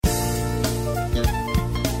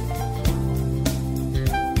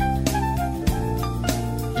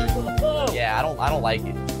I don't like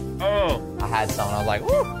it. Oh, I had some, and I was like,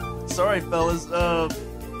 woo. sorry, fellas.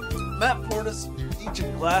 Matt poured us each a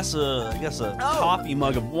glass of, coffee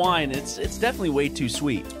mug of wine. It's definitely way too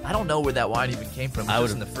sweet. I don't know where that wine even came from. It I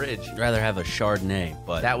was would in the fridge. rather have a Chardonnay,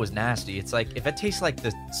 but That was nasty. It's like if it tastes like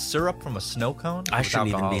the syrup from a snow cone. I with shouldn't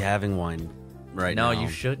even alcohol. be having wine right now. No, you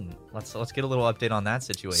shouldn't. Let's get a little update on that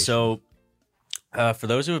situation. So, for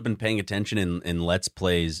those who have been paying attention in Let's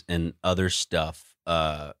Plays and other stuff,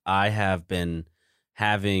 I have been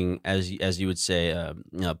having, as you would say,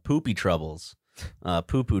 poopy troubles,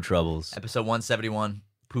 poo-poo troubles. Episode 171,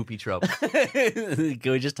 Poopy Trouble. Can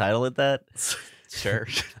we just title it that? Sure.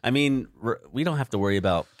 I mean, we don't have to worry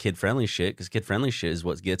about kid-friendly shit because kid-friendly shit is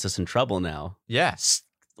what gets us in trouble now. Yes.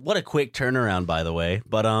 What a quick turnaround, by the way.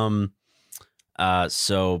 But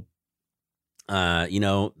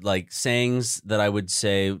like sayings that I would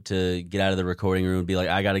say to get out of the recording room would be like,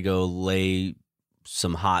 I got to go lay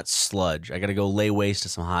some hot sludge. I got to go lay waste to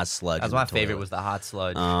some hot sludge. That was my favorite, was the hot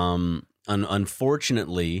sludge.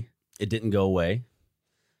 Unfortunately, it didn't go away,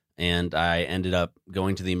 and I ended up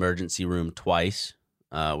going to the emergency room twice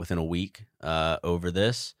within a week over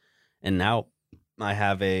this, and now I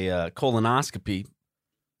have a colonoscopy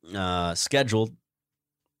scheduled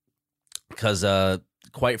because,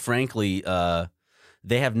 quite frankly,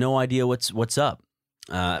 they have no idea what's up.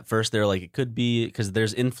 At first, they're like, it could be because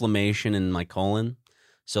there's inflammation in my colon.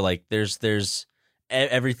 So, like, there's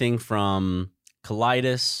everything from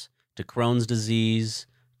colitis to Crohn's disease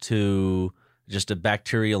to just a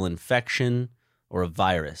bacterial infection or a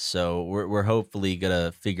virus. So we're hopefully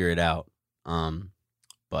gonna figure it out.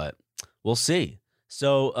 But we'll see.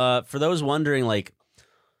 So for those wondering, like,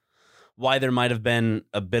 why there might have been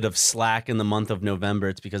a bit of slack in the month of November,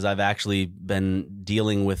 it's because I've actually been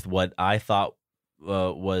dealing with what I thought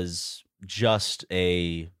was just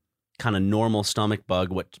a kind of normal stomach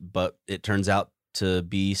bug, but it turns out to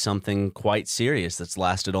be something quite serious that's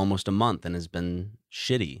lasted almost a month and has been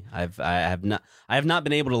shitty. I have not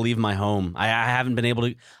been able to leave my home. I haven't been able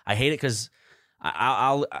to. I hate it because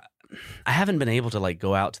I haven't been able to like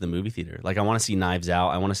go out to the movie theater. Like I want to see Knives Out.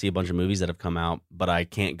 I want to see a bunch of movies that have come out, but I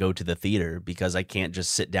can't go to the theater because I can't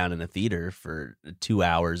just sit down in a theater for 2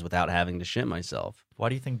 hours without having to shit myself. Why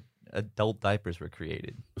do you think adult diapers were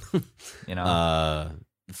created? You know,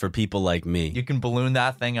 for people like me, you can balloon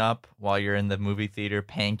that thing up while you're in the movie theater,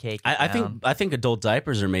 pancake. I think adult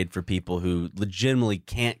diapers are made for people who legitimately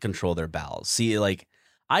can't control their bowels. See, like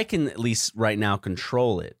I can at least right now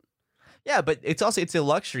control it. Yeah, but it's a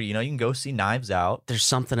luxury. You know, you can go see Knives Out. There's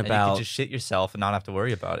something and about you can just shit yourself and not have to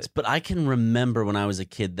worry about it. But I can remember when I was a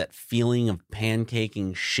kid that feeling of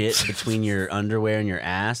pancaking shit between your underwear and your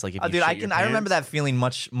ass. Like if you dude, shit I remember that feeling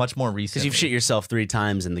much more recently. because you've shit yourself 3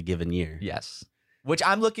 times in the given year. Yes, which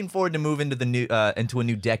I'm looking forward to move into the new into a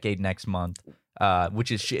new decade next month.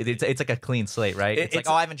 Which is it's like a clean slate, right? It's like,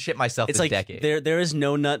 I haven't shit myself it's this like decade. There is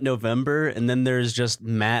no nut November, and then there's just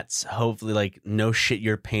Matt's hopefully like no shit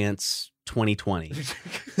your pants 2020.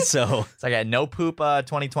 So it's like a no poop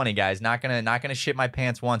 2020, guys. Not gonna shit my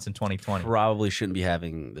pants once in 2020. probably shouldn't be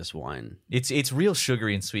having this wine. It's real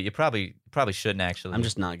sugary and sweet. You probably shouldn't actually. I'm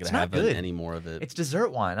just not gonna have any more of it. It's dessert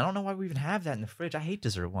wine. I don't know why we even have that in the fridge. I hate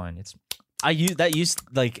dessert wine. I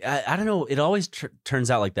don't know. It always turns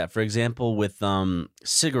out like that. For example, with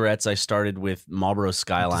cigarettes, I started with Marlboro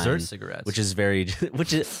Skyline dessert cigarettes, which is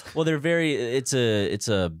they're very. It's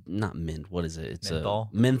a not mint. What is it? It's menthol.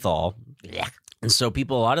 A menthol. Yeah. And so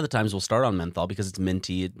people a lot of the times will start on menthol because it's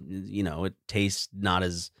minty. It tastes not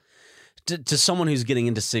as to someone who's getting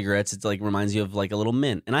into cigarettes. It's like reminds you of like a little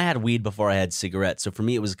mint. And I had weed before I had cigarettes, so for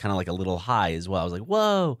me it was kind of like a little high as well. I was like,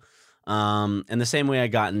 whoa. And the same way I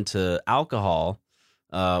got into alcohol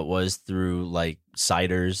was through like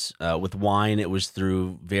ciders. With wine, it was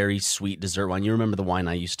through very sweet dessert wine. You remember the wine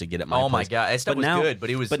I used to get at my place? My god, that stuff was good,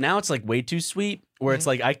 but it was. But now it's like way too sweet. Where it's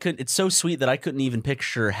like it's so sweet that I couldn't even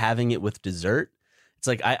picture having it with dessert. It's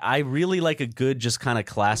like I really like a good, just kind of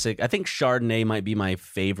classic. I think Chardonnay might be my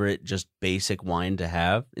favorite, just basic wine to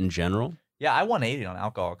have in general. Yeah, I 180 on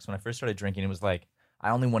alcohol because when I first started drinking, it was like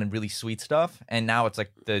I only wanted really sweet stuff, and now it's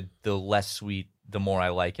like the less sweet, the more I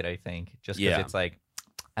like it. I think just because it's like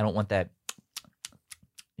I don't want that.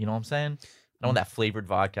 You know what I'm saying? I don't want that flavored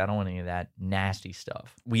vodka. I don't want any of that nasty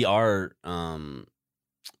stuff. We are,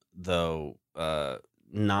 though,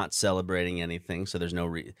 not celebrating anything, so there's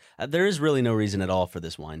there is really no reason at all for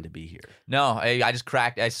this wine to be here. No, I just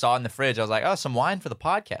cracked. I saw it in the fridge. I was like, oh, some wine for the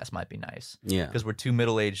podcast might be nice. Yeah, because we're 2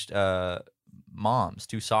 middle-aged moms,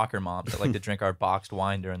 2 soccer moms that like to drink our boxed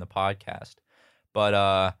wine during the podcast.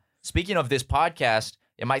 But speaking of this podcast,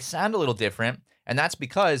 it might sound a little different, and that's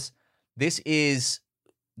because this is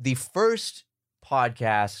the first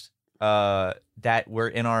podcast that we're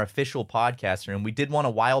in our official podcast room. We did one a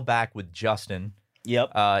while back with Justin.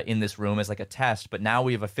 Yep. In this room as like a test, but now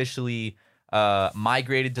we have officially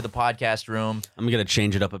migrated to the podcast room. I'm gonna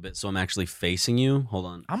change it up a bit so I'm actually facing you. Hold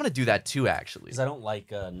on, I'm gonna do that too, actually, because I don't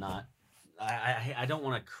like not. I don't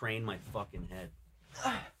want to crane my fucking head.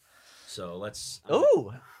 So let's.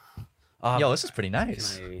 Ooh. Yo, this is pretty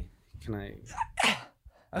nice. Can I?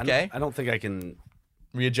 Okay. I don't think I can.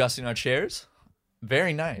 Readjusting our chairs.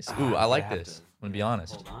 Very nice. Ooh, I like this. I'm gonna be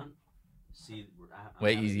honest. Hold on. See.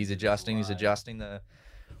 Wait, he's adjusting. He's adjusting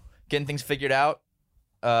getting things figured out.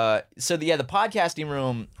 So the podcasting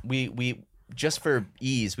room. We just for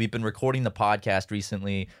ease, we've been recording the podcast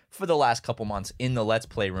recently for the last couple months in the Let's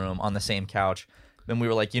Play room on the same couch. Then we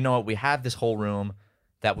were like, you know what? We have this whole room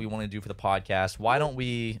that we want to do for the podcast. Why don't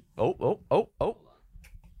we? Oh!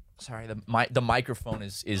 Sorry, the microphone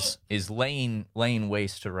is laying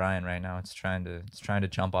waste to Ryan right now. It's trying to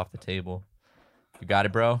jump off the table. You got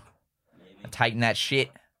it, bro. Tighten that shit.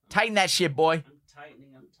 Tighten that shit, boy. I'm tightening.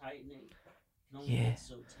 It can only get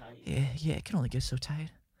so tight. Yeah, it can only get so tight.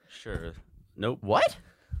 Sure. Nope. What?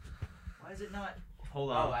 Why is it not?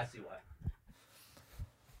 Hold on. Oh, I see why.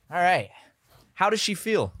 All right. How does she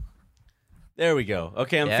feel? There we go.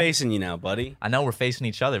 Okay, I'm Yeah? facing you now, buddy. I know we're facing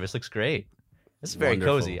each other. This looks great. This is very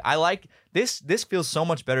Wonderful. cozy. I like this. This feels so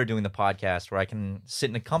much better doing the podcast where I can sit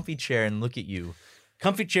in a comfy chair and look at you.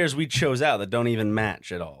 Comfy chairs we chose out that don't even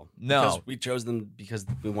match at all. No. Because we chose them because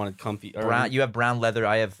we wanted comfy. Brown. You have brown leather.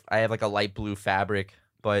 I have like a light blue fabric,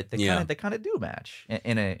 but they Yeah. kind of do match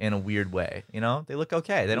in a weird way. You know, they look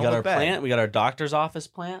okay. They We don't got look our bad. plant. We got our doctor's office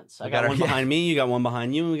plants. I We got got our- one yeah. behind me. You got one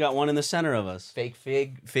behind you, and we got one in the center of us. Fake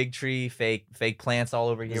fig tree, fake plants all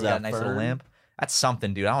over here. Is We got a that nice little fern? lamp. That's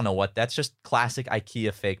something, dude. I don't know what. That's just classic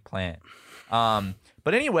IKEA fake plant.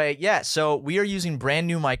 But anyway, yeah. So we are using brand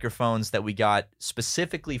new microphones that we got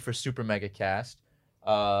specifically for Super Mega Cast,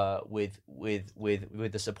 with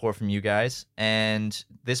the support from you guys. And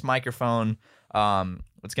this microphone,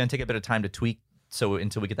 it's gonna take a bit of time to tweak, so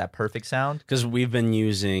until we get that perfect sound. Because we've been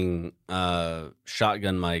using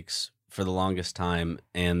shotgun mics for the longest time,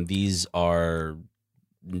 and these are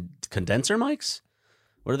condenser mics.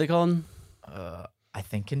 What are they called? I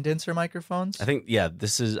think condenser microphones. I think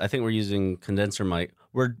we're using condenser mic.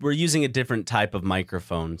 We're using a different type of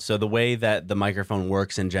microphone. So the way that the microphone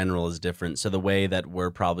works in general is different. So the way that we're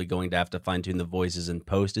probably going to have to fine tune the voices in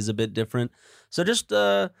post is a bit different. So just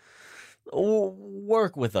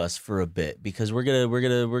work with us for a bit, because we're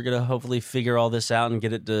gonna hopefully figure all this out and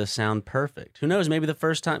get it to sound perfect. Who knows? Maybe the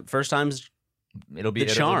first time's It'll be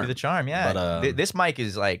the charm. It'll be the charm, yeah. But, This mic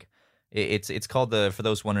is like, it's called for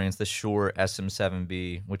those wondering, it's the Shure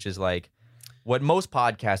SM7B, which is like what most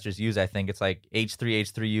podcasters use. I think it's like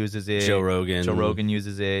H3 uses it. Joe Rogan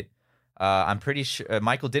uses it. I'm pretty sure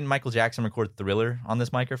Michael Jackson record Thriller on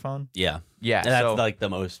this microphone? Yeah. Yeah. And that's so, like the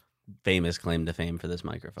most famous claim to fame for this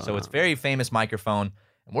microphone. So it's very famous microphone.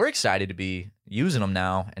 And we're excited to be using them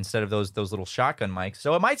now instead of those little shotgun mics.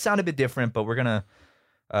 So it might sound a bit different, but we're gonna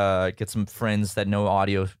get some friends that know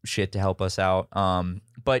audio shit to help us out.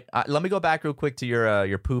 But let me go back real quick to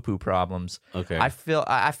your poo-poo problems. Okay. I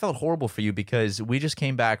felt horrible for you because we just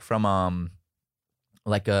came back from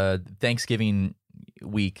like a Thanksgiving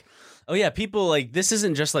week. Oh yeah, people like, this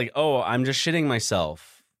isn't just like, oh, I'm just shitting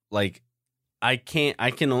myself. Like I've been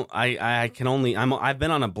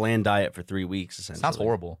on a bland diet for 3 weeks essentially. Sounds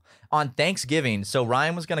horrible. On Thanksgiving, so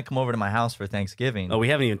Ryan was gonna come over to my house for Thanksgiving. Oh, we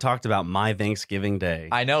haven't even talked about my Thanksgiving day.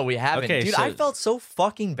 I know we haven't. Okay, dude, so- I felt so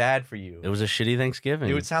fucking bad for you. It was a shitty Thanksgiving.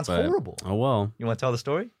 Dude, it sounds but- horrible. Oh well. You want to tell the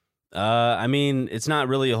story? I mean, it's not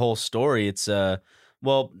really a whole story. It's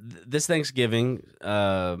this Thanksgiving,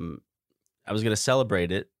 I was gonna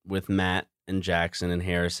celebrate it with Matt and Jackson and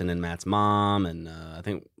Harrison and Matt's mom, and I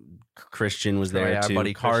think Christian was there our too.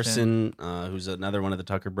 buddy Carson, who's another one of the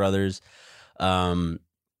Tucker brothers. I'm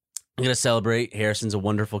gonna celebrate. Harrison's a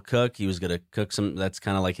wonderful cook. He was gonna cook some. That's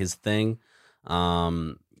kind of like his thing.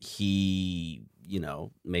 He,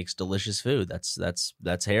 makes delicious food.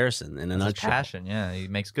 That's Harrison in a That's his nutshell. passion, yeah. He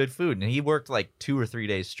makes good food, and he worked like 2 or 3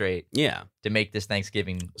 days straight Yeah. to make this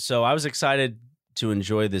Thanksgiving. So I was excited to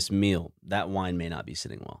enjoy this meal. That wine may not be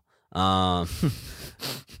sitting well.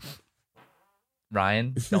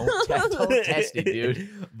 Ryan, don't test it, dude.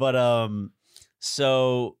 But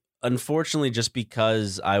so unfortunately, just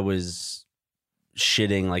because I was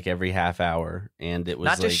shitting like every half hour, and it was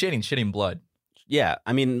Not just like, shitting blood. Yeah,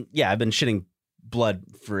 I mean, yeah, I've been shitting blood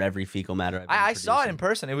for every fecal matter. I saw it in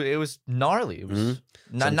person. It was gnarly. It was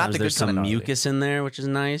not Sometimes the good there's kind of some gnarly. mucus in there, which is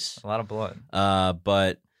nice. A lot of blood.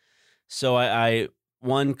 But so I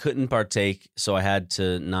one, couldn't partake, so I had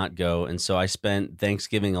to not go. And so I spent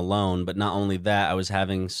Thanksgiving alone. But not only that, I was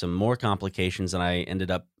having some more complications, and I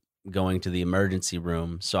ended up going to the emergency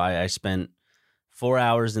room. So I spent 4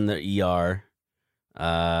 hours in the ER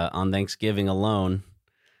on Thanksgiving alone,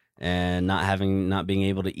 and not being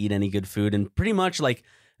able to eat any good food. And pretty much like,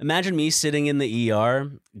 imagine me sitting in the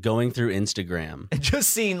ER going through Instagram and just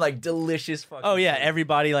seeing like delicious fucking oh yeah, food.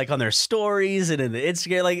 everybody like on their stories and in the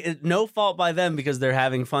Instagram, like no fault by them because they're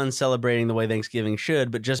having fun celebrating the way Thanksgiving should,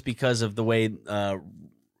 but just because of the way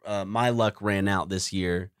my luck ran out this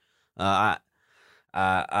year, I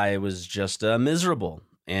was just miserable,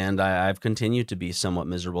 and I've continued to be somewhat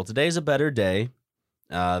miserable. Today's a better day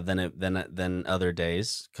than other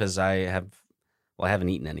days because I haven't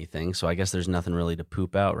eaten anything, so I guess there's nothing really to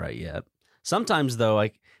poop out right yet. Sometimes though,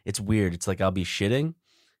 like it's weird. It's like I'll be shitting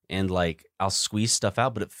and like I'll squeeze stuff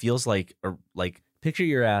out, but it feels like picture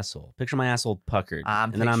your asshole. Picture my asshole puckered,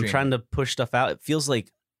 and then I'm trying to push stuff out. It feels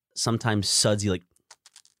like sometimes sudsy,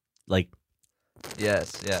 like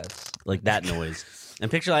yes, like that noise.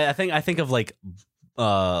 And picture, I think of like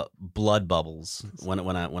blood bubbles when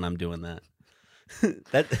I'm doing that.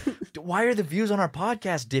 Why are the views on our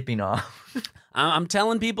podcast dipping off? I'm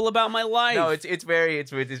telling people about my life. No, it's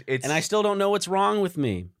and I still don't know what's wrong with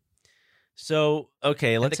me. So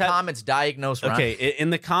okay, let's in the comments diagnose. Ryan. Okay, in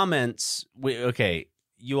the comments,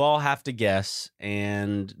 you all have to guess,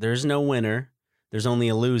 and there's no winner. There's only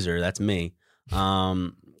a loser. That's me.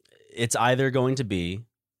 It's either going to be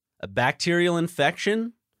a bacterial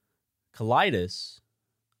infection, colitis,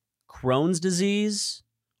 Crohn's disease,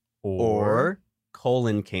 or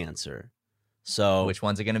colon cancer. So which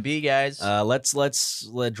one's it going to be, guys? Let's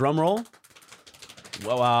drum roll.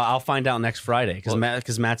 Well, I'll find out next Friday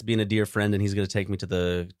because Matt's being a dear friend and he's going to take me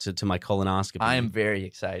to my colonoscopy. I am very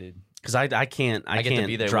excited because I can't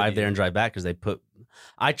drive there and drive back because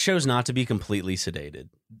I chose not to be completely sedated.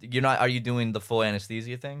 You're not? Are you doing the full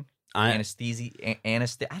anesthesia thing? Anesthesia.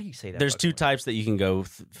 How do you say that? There's two types that you can go.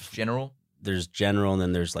 General. There's general, and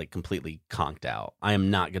then there's like completely conked out. I am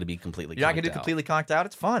not going to be completely. You're not going to do completely conked out.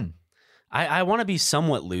 It's fun. I want to be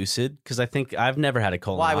somewhat lucid because I think I've never had a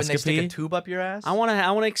colonoscopy. Why wouldn't they stick a tube up your ass? I want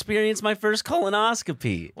to experience my first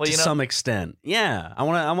colonoscopy to some extent. Yeah, I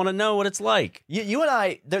want to know what it's like. You and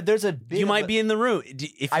I, there's a bit. You might be in the room.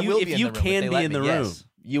 If you can be in the room,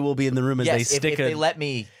 you will be in the room as they stick. If they let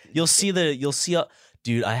me, you'll see.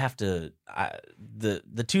 Dude, I have to.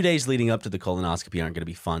 The 2 days leading up to the colonoscopy aren't going to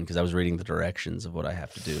be fun because I was reading the directions of what I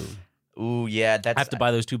have to do. Ooh, yeah, I have to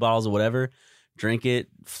buy those 2 bottles of whatever, drink it,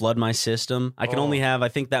 flood my system. I can only have, I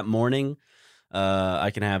think that morning, I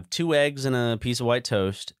can have 2 eggs and a piece of white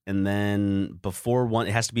toast, and then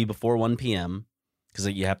it has to be before 1 p.m. because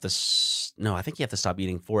you have to. No, I think you have to stop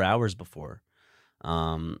eating 4 hours before.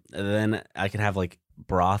 And then I can have like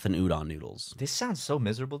broth and udon noodles. This sounds so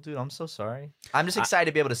miserable, dude. I'm so sorry. I'm just excited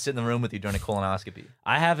to be able to sit in the room with you during a colonoscopy.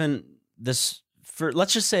 I haven't let's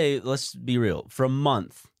be real. For a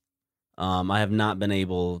month, I have not been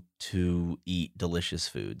able to eat delicious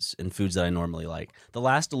foods and foods that I normally like. The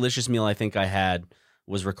last delicious meal I think I had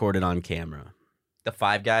was recorded on camera. The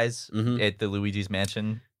Five Guys at the Luigi's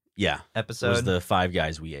Mansion episode? It was the Five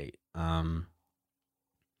Guys we ate,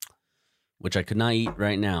 which I could not eat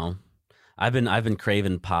right now. I've been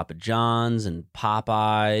craving Papa John's and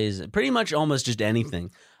Popeyes, pretty much almost just anything.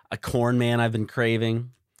 A Corn Man I've been craving.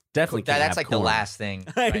 Definitely can't that's have like corn. The last thing.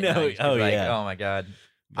 I know. Oh my god.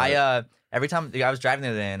 But every time I was driving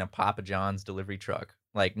there in a Papa John's delivery truck,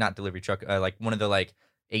 like not delivery truck, like one of the like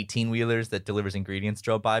 18-wheelers that delivers ingredients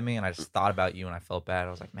drove by me, and I just thought about you and I felt bad. I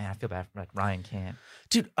was like, man, I feel bad for like Ryan can't.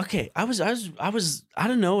 Dude, okay, I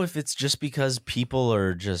don't know if it's just because people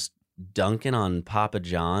are just dunking on Papa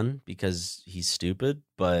John because he's stupid,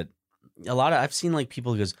 but I've seen like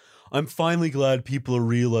people who goes, I'm finally glad people are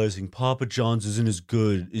realizing Papa John's isn't as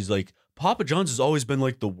good. Is like Papa John's has always been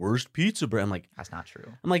like the worst pizza brand. I'm like, that's not true.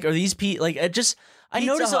 I'm like, are these like I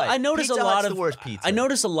notice a lot of the worst pizza. I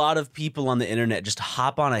notice a lot of people on the internet just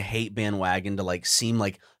hop on a hate bandwagon to like seem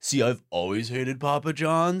like, see, I've always hated Papa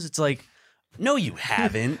John's. It's like, no, you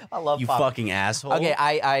haven't. I love you fucking asshole. Okay,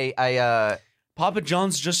 I Papa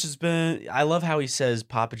John's just has been. I love how he says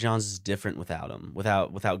Papa John's is different without him,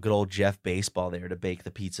 without good old Jeff Baseball there to bake the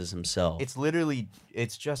pizzas himself.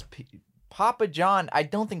 It's just Papa John. I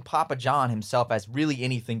don't think Papa John himself has really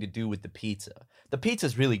anything to do with the pizza. The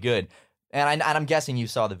pizza's really good, and I'm guessing you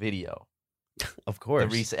saw the video. Of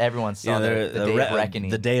course, everyone saw the Day of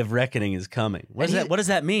Reckoning. The Day of Reckoning is coming. What does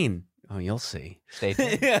that mean? Oh, you'll see. Stay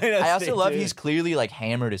tuned. I also love he's clearly like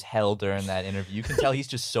hammered as hell during that interview. You can tell he's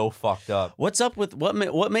just so fucked up. What's up with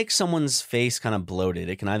what makes someone's face kind of bloated?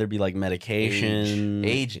 It can either be like medication.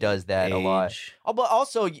 Age does that a lot. Oh, but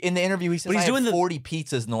also in the interview he says he's doing 40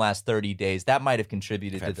 pizzas in the last 30 days. That might have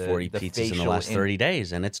contributed to the 40 pizzas in the last 30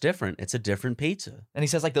 days, and it's different. It's a different pizza. And he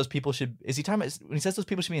says like those people should. Is he talking about when he says those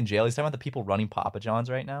people should be in jail? He's talking about the people running Papa John's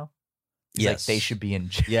right now. He's yes, like they should be in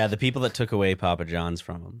jail. Yeah, the people that took away Papa John's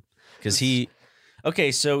from him. Because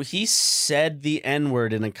so he said the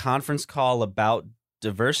N-word in a conference call about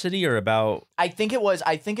diversity or about... I think it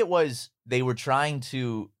was they were trying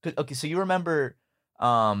to... Okay, so you remember...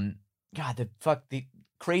 the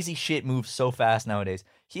crazy shit moves so fast nowadays.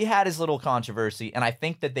 He had his little controversy, and I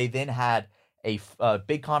think that they then had a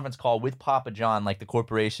big conference call with Papa John, like the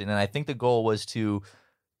corporation, and I think the goal was to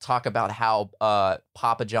talk about how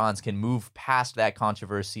Papa John's can move past that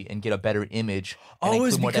controversy and get a better image and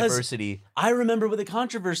include more diversity. I remember what the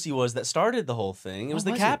controversy was that started the whole thing. It was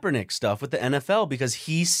the Kaepernick stuff with the NFL because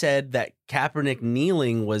he said that Kaepernick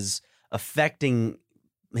kneeling was affecting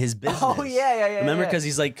his business. Oh, yeah. Remember? Because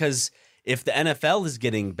he's like, because if the NFL is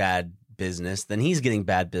getting bad business, then he's getting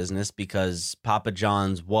bad business because Papa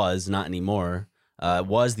John's was, not anymore,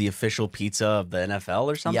 was the official pizza of the NFL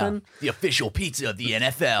or something. Yeah, the official pizza of the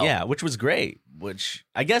NFL. Yeah, which was great. Which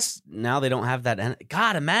I guess now they don't have that.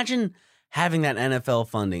 God, imagine having that NFL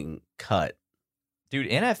funding cut. Dude,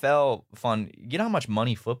 NFL fund, you know how much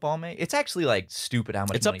money football makes? It's actually like stupid how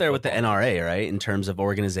much it's money up there with the NRA, makes. Right? In terms of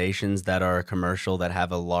organizations that are commercial that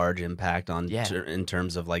have a large impact on in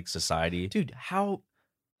terms of like society. Dude, how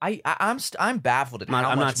I'm baffled at how much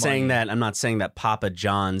I'm not saying money. that I'm not saying that Papa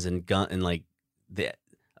John's and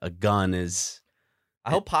a gun is I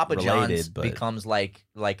hope Papa related, John's becomes like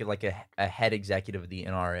a head executive of the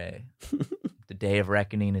NRA. The day of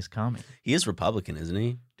reckoning is coming. He is Republican, isn't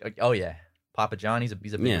he? Oh yeah. Papa John, he's a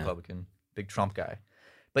big Republican, big Trump guy.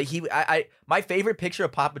 But my favorite picture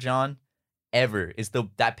of Papa John ever is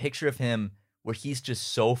that picture of him where he's just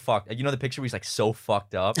so fucked. You know the picture where he's like so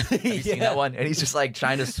fucked up? Have you seen that one? And he's just like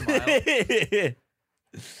trying to smile.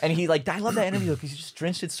 And he like, I love that interview because he's just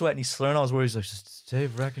drenched in sweat and he's slurring all his words. He's like, the day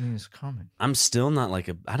of reckoning is coming. I'm still not like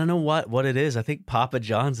I don't know what it is. I think Papa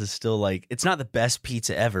John's is still like, it's not the best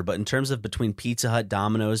pizza ever, but in terms of between Pizza Hut,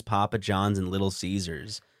 Domino's, Papa John's, and Little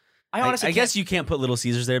Caesars, I guess you can't put Little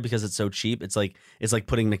Caesars there because it's so cheap. It's like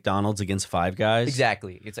putting McDonald's against Five Guys.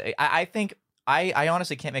 Exactly. I think I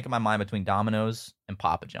honestly can't make up my mind between Domino's and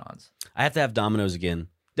Papa John's. I have to have Domino's again.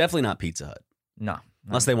 Definitely not Pizza Hut. No.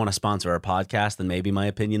 Unless they want to sponsor our podcast, then maybe my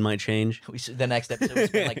opinion might change. The next episode we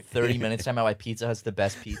spend like 30 minutes talking about why Pizza Hut's the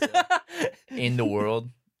best pizza in the world.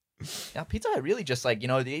 Now Pizza Hut really just like,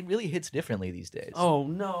 it really hits differently these days. Oh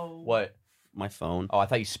no. What? My phone. Oh, I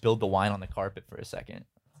thought you spilled the wine on the carpet for a second.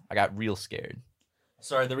 I got real scared.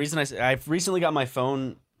 Sorry, the reason I've recently got my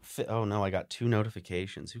phone. Oh no, I got 2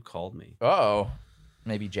 notifications. Who called me? Oh,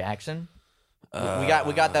 maybe Jackson. We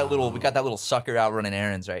got that little sucker out running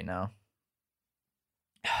errands right now.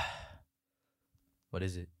 What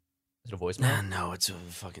is it? Is it a voicemail? No, it's a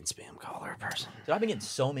fucking spam caller person. Dude, I've been getting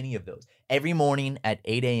so many of those. Every morning at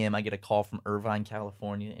 8 a.m. I get a call from Irvine,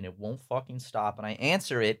 California, and it won't fucking stop. And I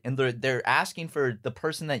answer it, and they're asking for the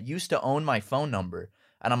person that used to own my phone number.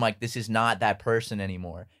 And I'm like, this is not that person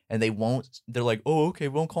anymore. And they're like, oh, okay,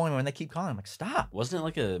 we won't call anymore. And they keep calling. I'm like, stop. Wasn't it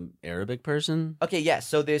like a Arabic person? Okay, yeah.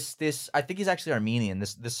 So this, I think he's actually Armenian.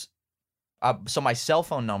 So my cell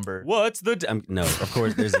phone number. What's the... no, of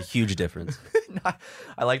course, there's a huge difference.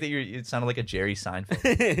 I like that it sounded like a Jerry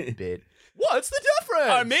Seinfeld bit. What's the difference?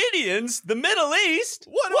 Armenians, the Middle East.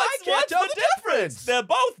 What's the difference? They're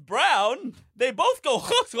both brown. They both go,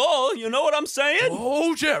 you know what I'm saying?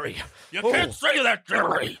 Oh, Jerry. You can't say that,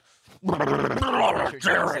 Jerry.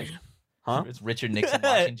 Jerry. Huh? It's Richard Nixon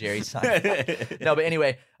watching Jerry Seinfeld. No, but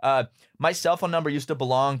anyway, my cell phone number used to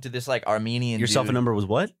belong to this like Armenian Your dude. cell phone number was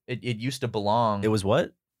what? It used to belong. It was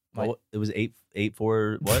what? What? It was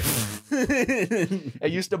 884 what?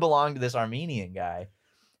 It used to belong to this Armenian guy.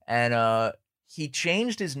 And he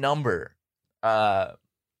changed his number. I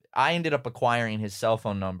ended up acquiring his cell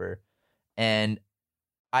phone number. And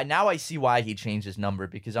I see why he changed his number,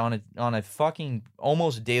 because on a fucking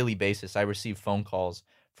almost daily basis, I receive phone calls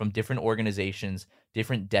from different organizations,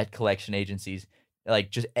 different debt collection agencies, like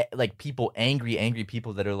just like people, angry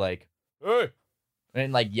people that are like, hey,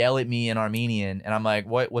 and like yell at me in Armenian, and I'm like,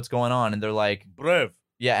 what's going on? And they're like, Brev.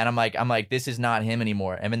 Yeah, and I'm like, this is not him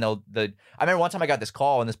anymore. And then I remember one time I got this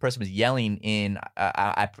call and this person was yelling in,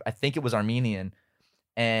 I think it was Armenian,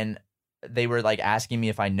 and they were like asking me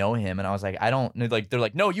if I know him, and I was like, I don't. They're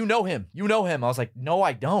like, no, you know him. You know him. I was like, no,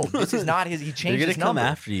 I don't. This is not his. He changed his number. They're gonna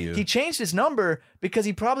come after you. He changed his number because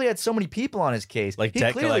he probably had so many people on his case. Like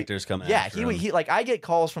debt collectors come after him. Yeah, he like I get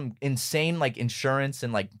calls from insane like insurance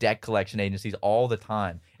and like debt collection agencies all the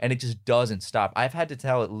time, and it just doesn't stop. I've had to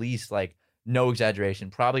tell at least like no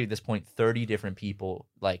exaggeration, probably at this point 30 different people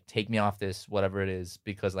like take me off this whatever it is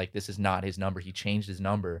because like this is not his number. He changed his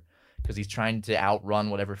number. Because he's trying to outrun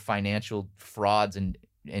whatever financial frauds and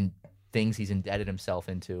things he's indebted himself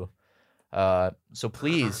into. So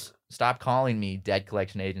please stop calling me debt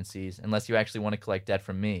collection agencies unless you actually want to collect debt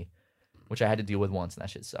from me, which I had to deal with once, and that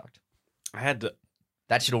shit sucked.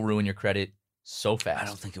 That shit'll ruin your credit so fast. I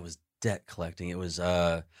don't think it was debt collecting. It was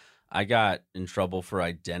I got in trouble for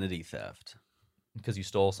identity theft. Because you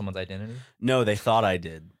stole someone's identity? No, they thought I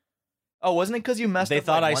did. Oh, wasn't it because you messed up? They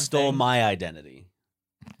thought like, I stole thing? my identity.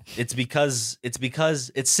 It's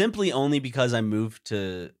simply only because I moved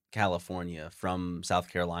to California from South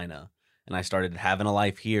Carolina and I started having a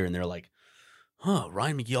life here, and they're like, huh,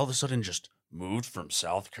 Ryan McGee all of a sudden just moved from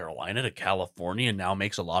South Carolina to California and now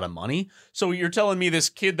makes a lot of money? So you're telling me this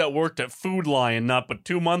kid that worked at Food Lion not but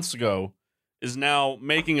 2 months ago is now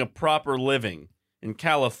making a proper living in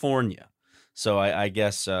California? So I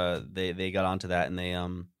guess they got onto that, and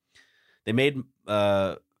they made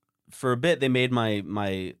for a bit, they made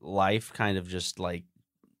my life kind of just like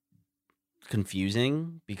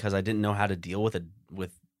confusing because I didn't know how to deal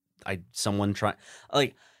with someone trying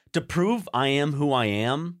like to prove I am who I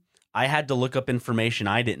am. I had to look up information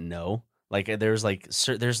I didn't know. Like there's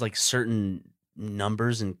certain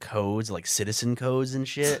numbers and codes, like citizen codes and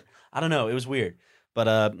shit. I don't know. It was weird, but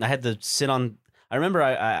I had to sit on. I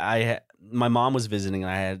remember my mom was visiting,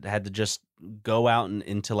 and I had to just go out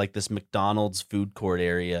into like this McDonald's food court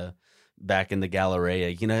area back in the Galleria.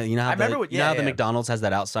 You know how the McDonald's has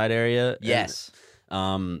that outside area? Yes.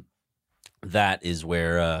 And, that is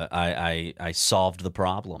where I solved the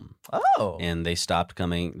problem. Oh. And they stopped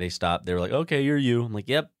coming. They were like, "Okay, you're you." I'm like,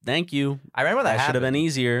 "Yep, thank you." I remember that should have been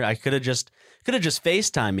easier. I could have just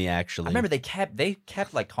FaceTime me actually. I remember they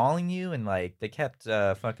kept like calling you, and like they kept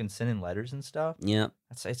fucking sending letters and stuff. Yeah.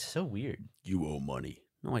 It's so weird. You owe money.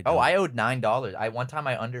 No, I don't. Oh, I owed $9. One time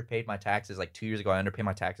I underpaid my taxes like 2 years ago. I underpaid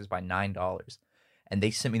my taxes by $9, and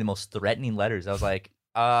they sent me the most threatening letters. I was like,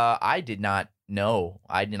 I did not know.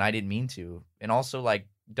 I didn't mean to. And also, like,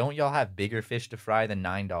 don't y'all have bigger fish to fry than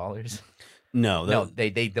 $9? No, they'll.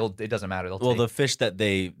 It doesn't matter.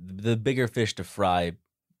 The bigger fish to fry,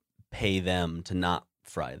 pay them to not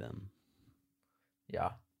fry them.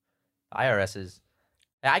 Yeah, IRS is.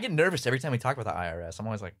 I get nervous every time we talk about the IRS. I'm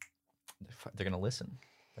always like, they're gonna listen.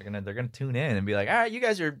 They're gonna tune in and be like, all right, you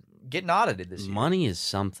guys are getting audited this year. Money is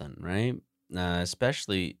something, right?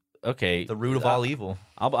 Especially okay. The root of all evil.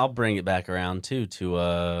 I'll bring it back around too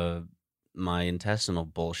to my intestinal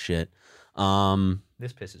bullshit.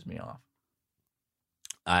 This pisses me off.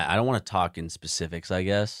 I don't want to talk in specifics, I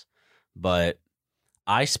guess, but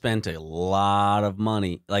I spent a lot of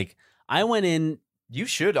money. Like I went in. You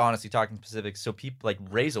should honestly talk in specifics so people like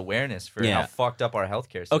raise awareness for how fucked up our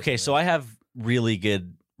healthcare system Okay, is. so I have really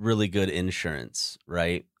good insurance,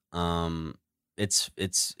 right? It's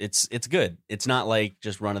good. It's not like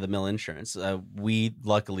just run of the mill insurance. We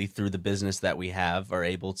luckily through the business that we have are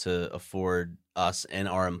able to afford us and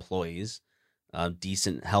our employees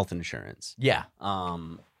decent health insurance. Yeah.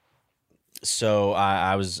 So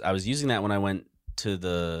I was using that when I went to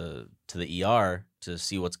the ER to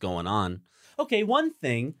see what's going on. Okay, one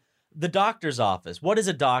thing, the doctor's office. What is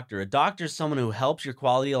a doctor? A doctor is someone who helps your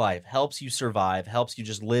quality of life, helps you survive, helps you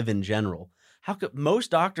just live in general. How could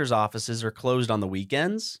most doctors' offices are closed on the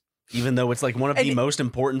weekends, even though it's like one of the most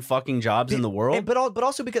important fucking jobs in the world? But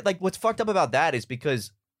also because like what's fucked up about that is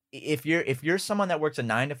because if you're someone that works a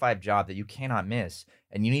 9-to-5 job that you cannot miss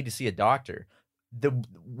and you need to see a doctor,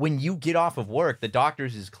 when you get off of work, the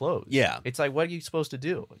doctor's is closed. Yeah. It's like, what are you supposed to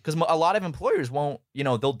do? Because a lot of employers won't,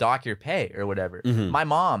 they'll dock your pay or whatever. Mm-hmm. My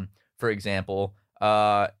mom, for example,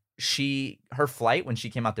 her flight when she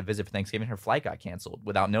came out to visit for Thanksgiving, her flight got canceled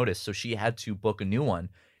without notice. So she had to book a new one,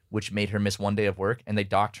 which made her miss one day of work. And they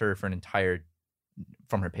docked her from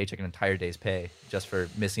her paycheck, an entire day's pay just for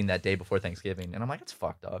missing that day before Thanksgiving. And I'm like, it's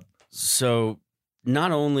fucked up. So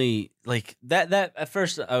not only like that at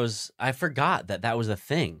first I forgot that was a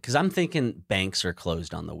thing because I'm thinking banks are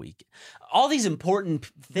closed on the week. All these important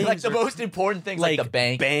things, like the most important things, like the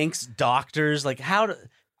banks, doctors, like how do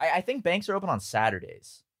I think banks are open on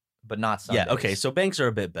Saturdays, but not Sundays. Yeah, okay, so banks are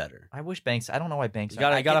a bit better. I wish banks. I don't know why banks.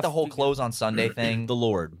 I get the whole close on Sunday thing. The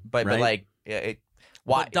Lord, but right? like,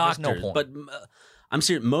 why? But doctors, there's no point. But I'm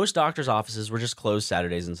serious. Most doctors' offices were just closed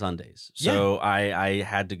Saturdays and Sundays. So I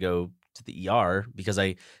had to go to the ER because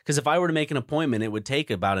if I were to make an appointment, it would take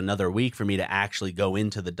about another week for me to actually go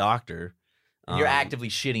into the doctor. And you're actively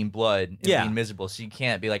shitting blood and being miserable, so you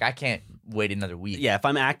can't be like, I can't wait another week. Yeah, if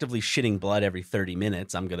I'm actively shitting blood every 30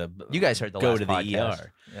 minutes, I'm gonna you guys heard the go last to the podcast.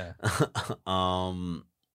 ER.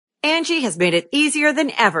 Angie has made it easier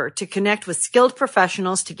than ever to connect with skilled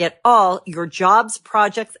professionals to get all your jobs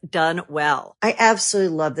projects done well. I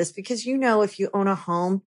absolutely love this because, if you own a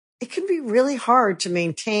home, it can be really hard to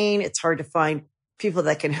maintain. It's hard to find people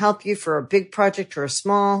that can help you for a big project or a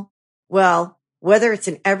small. Well, whether it's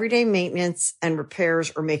in everyday maintenance and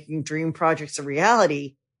repairs or making dream projects a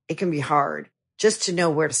reality, it can be hard just to know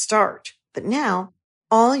where to start. But now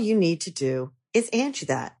all you need to do is Angie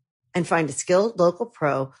that and find a skilled local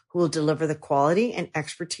pro who will deliver the quality and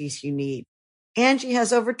expertise you need. Angie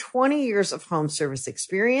has over 20 years of home service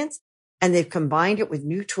experience, and they've combined it with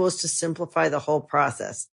new tools to simplify the whole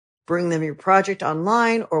process. Bring them your project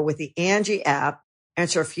online or with the Angie app.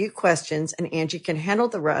 Answer a few questions, and Angie can handle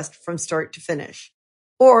the rest from start to finish.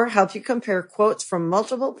 Or help you compare quotes from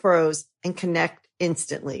multiple pros and connect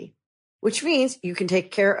instantly. Which means you can take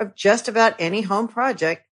care of just about any home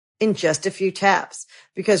project in just a few taps.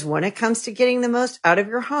 Because when it comes to getting the most out of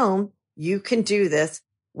your home, you can do this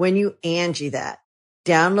when you Angie that.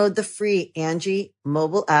 Download the free Angie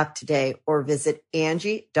mobile app today or visit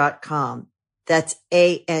Angie.com. That's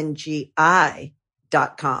ANGI.com.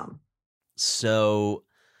 So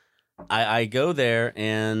I go there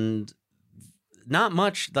and not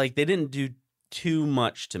much, like they didn't do too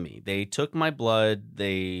much to me. They took my blood,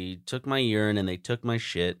 they took my urine, and they took my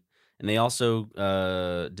shit. And they also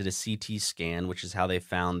did a CT scan, which is how they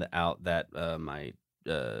found out that my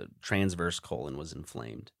transverse colon was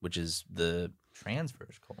inflamed, which is the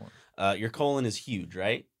transverse colon. Your colon is huge,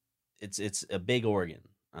 right? It's a big organ.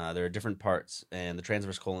 There are different parts, and the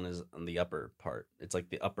transverse colon is on the upper part. It's like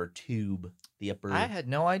the upper tube, the upper. I had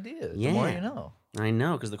no idea. Yeah. The more you know. I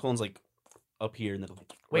know, because the colon's like up here, and then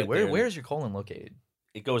wait, where's your colon located?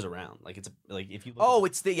 It goes around, like it's like if you. Look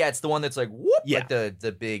it's the one that's like whoop, like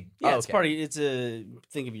the big. Yeah, it's part of. It's a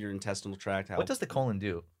think of your intestinal tract. What does the colon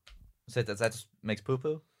do? So that just makes poo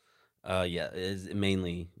poo. Yeah, it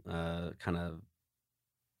mainly kind of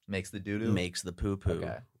makes the doo doo. Makes the poo poo.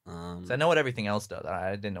 Okay. So I know what everything else does.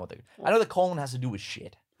 I didn't know what I know the colon has to do with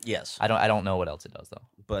shit. Yes. I don't know what else it does though.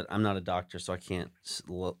 But I'm not a doctor, so I can't.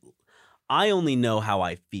 I only know how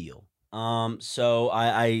I feel. So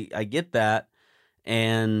I get that,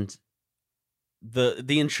 and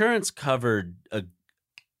the insurance covered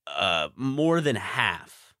more than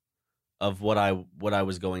half of what I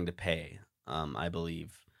was going to pay. I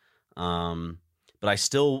believe. But I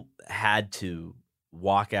still had to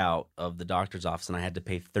walk out of the doctor's office, and I had to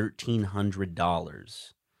pay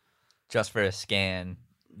 $1,300 just for a scan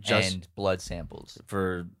and blood samples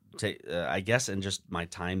for I guess, and just my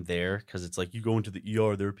time there, because it's like you go into the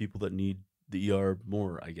ER, there are people that need the ER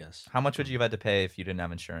more, I guess. How much would you have had to pay if you didn't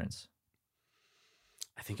have insurance?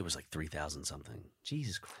 I think it was like 3,000 something.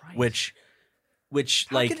 Jesus Christ! Which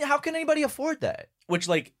how can anybody afford that? Which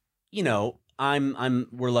we're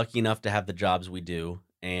lucky enough to have the jobs we do.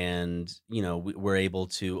 And, we're able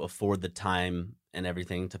to afford the time and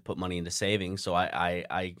everything to put money into savings. So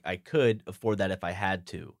I could afford that if I had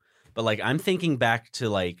to. But, I'm thinking back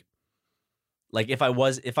to,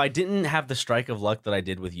 if I didn't have the strike of luck that I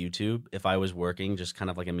did with YouTube, if I was working just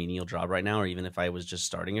kind of like a menial job right now, or even if I was just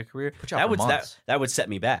starting a career, that would set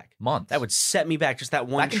me back. Months. That would set me back. Just that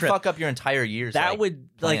one trip. That can fuck up your entire year's That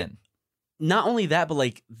would, plan. Not only that,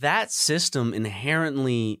 but, that system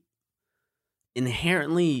inherently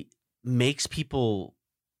makes people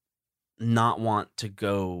not want to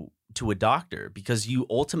go to a doctor, because you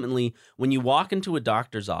ultimately, when you walk into a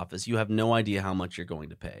doctor's office, you have no idea how much you're going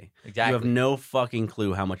to pay. Exactly. You have no fucking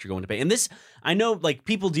clue how much you're going to pay. And this, I know,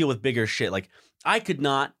 people deal with bigger shit. I could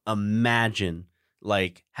not imagine,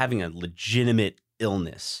 having a legitimate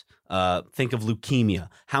illness. Think of leukemia,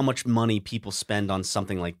 how much money people spend on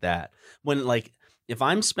something like that. When, if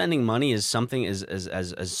I'm spending money as something as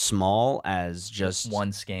small as just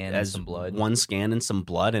one scan and some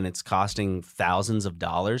blood, and it's costing thousands of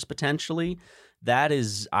dollars potentially, that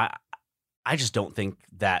is, I just don't think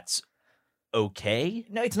that's okay.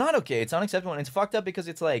 No, it's not okay. It's unacceptable. And it's fucked up because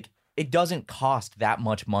it's it doesn't cost that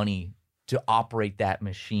much money to operate that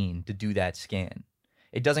machine, to do that scan.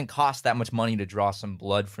 It doesn't cost that much money to draw some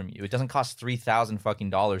blood from you. It doesn't cost $3,000 fucking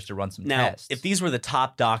dollars to run some tests. If these were the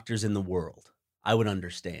top doctors in the world, I would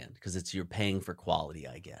understand, because you're paying for quality,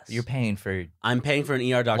 I guess. I'm paying for an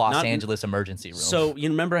ER doctor. Los Angeles emergency room. So you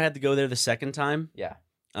remember I had to go there the second time? Yeah.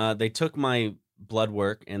 They took my blood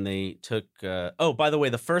work, and they took. Oh, by the way,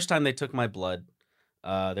 the first time they took my blood,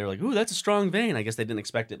 they were like, "Ooh, that's a strong vein." I guess they didn't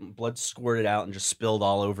expect it. Blood squirted out and just spilled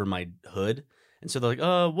all over my hood, and so they're like,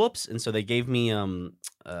 "Oh, whoops!" And so they gave me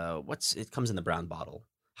it comes in the brown bottle,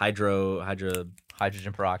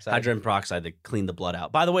 hydrogen peroxide to clean the blood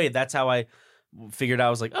out. By the way, that's how I figured out. I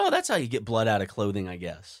was like, "Oh, that's how you get blood out of clothing, I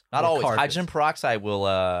guess." Not Or always. carcass. Hydrogen peroxide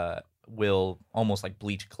will almost like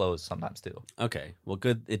bleach clothes sometimes too. Okay, well,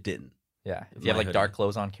 good. It didn't. Yeah, if you have My like hoodie. dark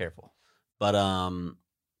clothes on, careful. But and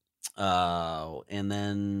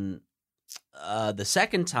then the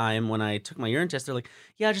second time when I took my urine test, they're like,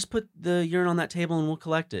 "Yeah, just put the urine on that table and we'll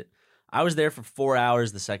collect it." I was there for 4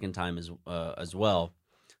 hours the second time as well.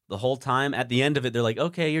 The whole time, at the end of it, they're like,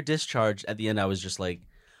 "Okay, you're discharged." At the end, I was just like,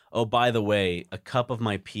 "Oh, by the way, a cup of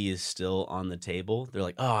my pee is still on the table." They're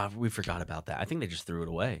like, "Oh, we forgot about that." I think they just threw it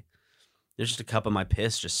away. There's just a cup of my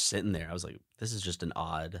piss just sitting there. I was like, "This is just an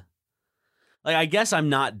odd." Like, I guess I'm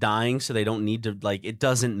not dying, so they don't need to, like, it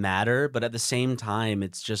doesn't matter. But at the same time,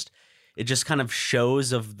 it just kind of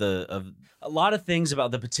shows of a lot of things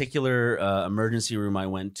about the particular emergency room I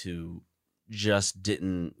went to just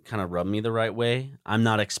didn't kind of rub me the right way. I'm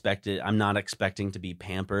not expecting to be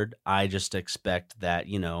pampered. I just expect that,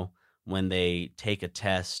 when they take a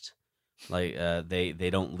test, like they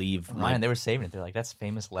don't leave Ryan, they were saving it. They're like, that's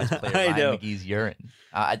famous Let's Player I Ryan know. McGee's urine.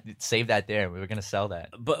 Save that there. We were gonna sell that.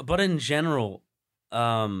 But in general,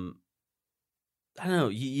 I don't know.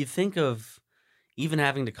 You think of even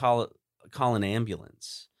having to call an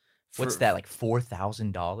ambulance. What's that, like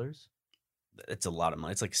 $4,000? It's a lot of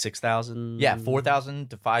money. It's like 6,000. Yeah,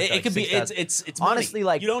 4,000 to 5,000. It could be. 6,000. It's honestly money.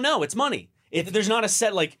 like you don't know. It's money. There's not a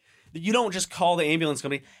set like. You don't just call the ambulance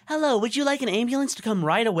company. "Hello, would you like an ambulance to come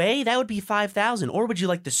right away? That would be 5,000. Or would you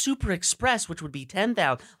like the Super Express, which would be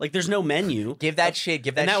 10,000?" Like, there's no menu. Give that shit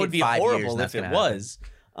and that shit would be 5 years, horrible and that's if it gonna happen. was.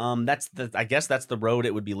 I guess that's the road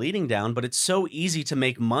it would be leading down. But it's so easy to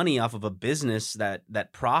make money off of a business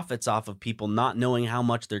that profits off of people not knowing how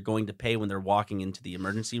much they're going to pay when they're walking into the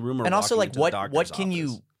emergency room or And also, walking like, into the what doctor's can office.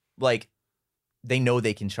 you, like, they know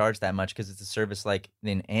they can charge that much because it's a service like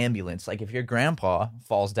an ambulance. Like, if your grandpa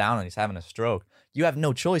falls down and he's having a stroke, you have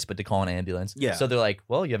no choice but to call an ambulance. Yeah. So they're like,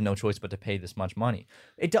 well, you have no choice but to pay this much money.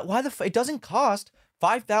 It doesn't cost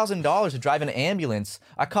 $5,000 to drive an ambulance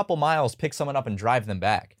a couple miles, pick someone up, and drive them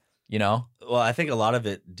back. Well, I think a lot of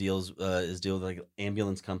it deals with like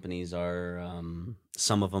ambulance companies are.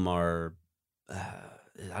 Some of them are.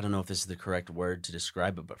 I don't know if this is the correct word to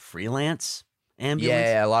describe it, but freelance ambulance.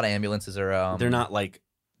 Yeah, a lot of ambulances are.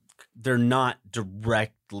 They're not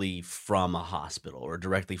directly from a hospital or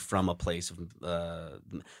directly from a place of.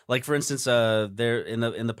 Like, for instance, they're in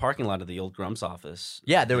the parking lot of the old Grump's office.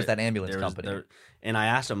 Yeah, there was that ambulance company. And I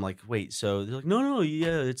asked them, like, wait, so they're like, no,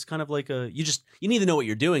 yeah, it's kind of like you need to know what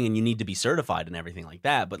you're doing and you need to be certified and everything like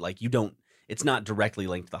that. But like, it's not directly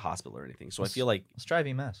linked to the hospital or anything. So I feel like, Let's try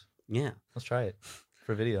VMS. yeah, Let's try it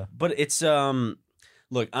for video. but it's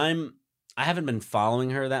look, I haven't been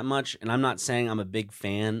following her that much, and I'm not saying I'm a big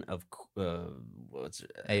fan of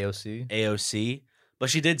AOC, but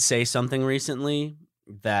she did say something recently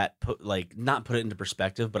that not put it into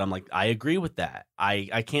perspective, but I'm like, I agree with that.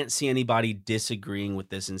 I can't see anybody disagreeing with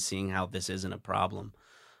this and seeing how this isn't a problem.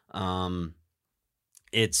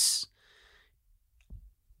 It's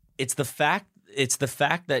the fact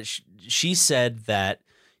that she said that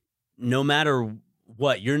no matter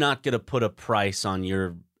what, you're not going to put a price on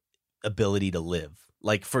your ability to live.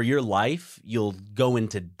 Like, for your life, you'll go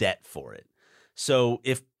into debt for it. So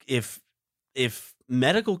if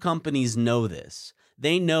medical companies know this,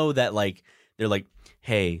 they know that, like, they're like,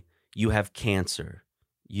 hey, you have cancer.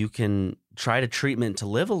 You can try to treatment to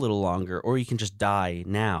live a little longer, or you can just die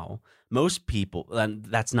now. Most people, and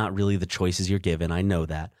that's not really the choices you're given. I know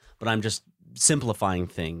that, but I'm just simplifying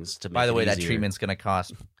things to make By the it way, that easier. treatment's going to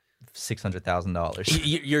cost $600,000.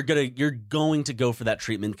 You're going to go for that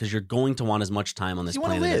treatment because you're going to want as much time on this You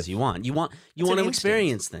wanna planet live. as you want. You want an to instinct.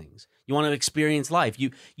 experience things. You want to experience life. You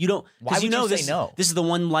don't. Why Because would you this, say no? This is the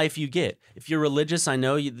one life you get. If you're religious, I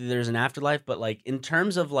know there's an afterlife, but like, in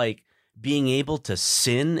terms of like being able to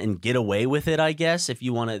sin and get away with it, I guess, if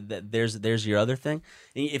you want to, there's your other thing.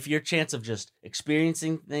 If your chance of just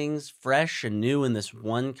experiencing things fresh and new in this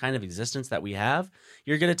one kind of existence that we have,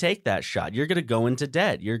 you're going to take that shot. You're going to go into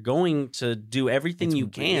debt. You're going to do everything you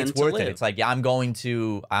can It's to worth live. it. It's like, yeah, I'm going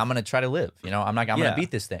to try to live. I'm going to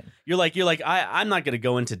beat this thing. You're like, I'm not going to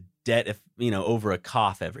go into debt if, over a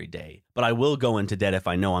cough every day, but I will go into debt if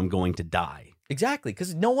I know I'm going to die. Exactly,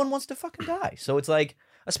 because no one wants to fucking die. So it's like,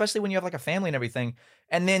 especially when you have like a family and everything.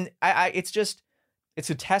 And then it's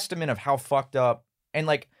a testament of how fucked up. And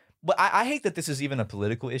like, But I hate that this is even a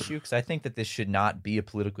political issue because I think that this should not be a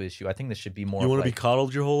political issue. I think this should be more. You want to like, be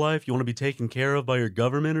coddled your whole life? You want to be taken care of by your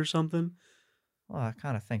government or something? Well, I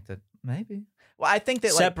kind of think that maybe. Well, I think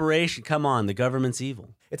that separation. Come on, the government's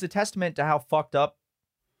evil. It's a testament to how fucked up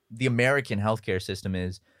the American healthcare system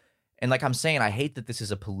is. And like I'm saying, I hate that this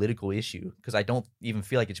is a political issue because I don't even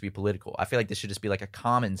feel like it should be political. I feel like this should just be like a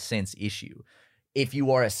common sense issue. If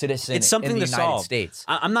you are a citizen it's something in the to United solve. States.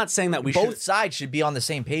 I'm not saying that both sides should be on the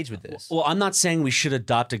same page with this. Well, I'm not saying we should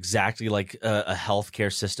adopt exactly like a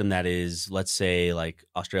healthcare system that is, let's say, like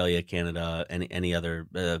Australia, Canada, any other,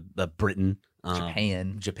 Britain,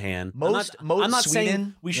 Japan. I'm not Sweden,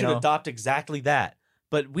 saying we should adopt exactly that,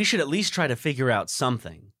 but we should at least try to figure out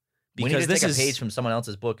something. Because we need to take a page from someone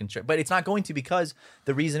else's book, but it's not going to, because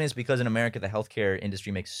the reason is because in America the healthcare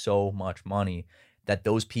industry makes so much money that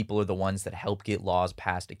those people are the ones that help get laws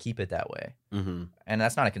passed to keep it that way. Mm-hmm. And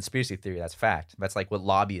that's not a conspiracy theory. That's fact. That's like what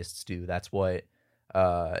lobbyists do. That's what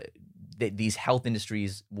these health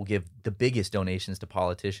industries will give the biggest donations to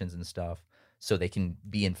politicians and stuff so they can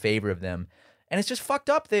be in favor of them. And it's just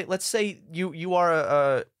fucked up that, let's say you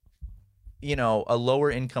are a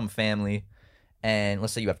lower income family, and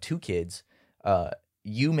let's say you have 2 kids.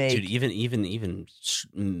 You make... Dude, even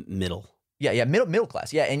middle. Yeah, middle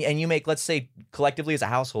class. Yeah, and you make, let's say, collectively as a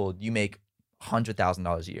household, you make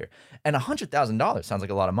 $100,000 a year. And $100,000 sounds like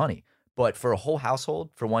a lot of money. But for a whole household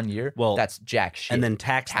for 1 year, that's jack shit. And then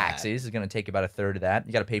taxes is going to take about a third of that.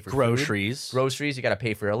 You got to pay for groceries. Food. Groceries, you got to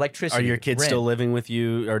pay for electricity. Are your kids rent. still living with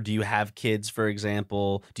you? Or do you have kids, for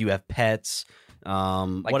example? Do you have pets?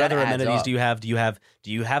 What other amenities do you have? Do you have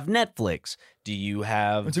Netflix? Do you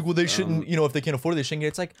have... It's like, well, they shouldn't, if they can't afford it, they shouldn't get...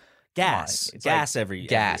 It's like... Gas,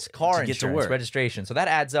 car insurance, registration. So that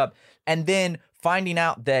adds up. And then finding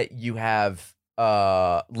out that you have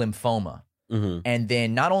lymphoma. Mm-hmm. And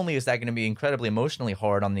then not only is that going to be incredibly emotionally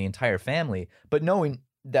hard on the entire family, but knowing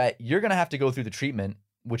that you're going to have to go through the treatment,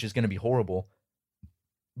 which is going to be horrible,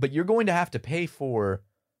 but you're going to have to pay for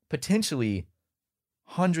potentially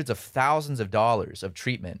hundreds of thousands of dollars of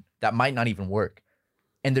treatment that might not even work.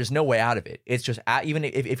 And there's no way out of it. It's just, even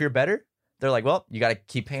if you're better, they're like, well, you got to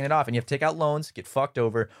keep paying it off, and you have to take out loans, get fucked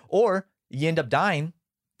over, or you end up dying.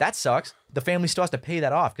 That sucks. The family still has to pay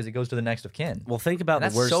that off because it goes to the next of kin. Well, think about the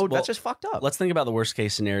worst. That's just fucked up. Let's think about the worst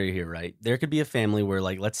case scenario here, right? There could be a family where,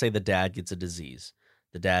 like, let's say the dad gets a disease.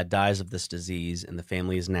 The dad dies of this disease, and the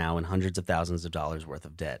family is now in hundreds of thousands of dollars worth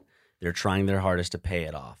of debt. They're trying their hardest to pay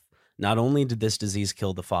it off. Not only did this disease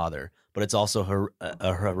kill the father, but it's also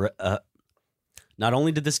not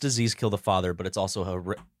only did this disease kill the father, but it's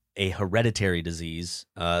also a hereditary disease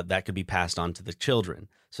that could be passed on to the children.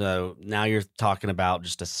 So now you're talking about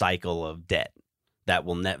just a cycle of debt that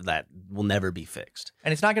will never be fixed.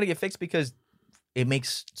 And it's not going to get fixed because it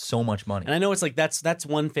makes so much money. And I know it's like that's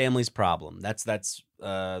one family's problem. That's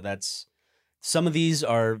some of these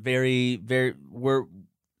are very, very we're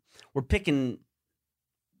picking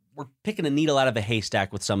a needle out of a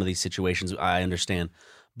haystack with some of these situations. I understand,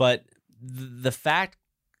 but the fact,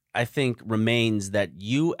 I think, remains that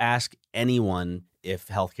you ask anyone if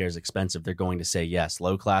healthcare is expensive, they're going to say yes.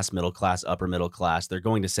 Low class, middle class, upper middle class, they're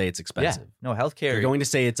going to say it's expensive. Yeah. No, healthcare. They're going to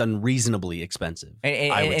say it's unreasonably expensive.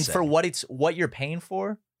 And for what you're paying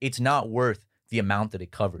for, it's not worth the amount that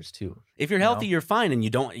it covers too. If you're healthy, you're fine, and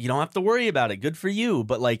you don't have to worry about it. Good for you.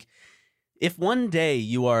 But like, if one day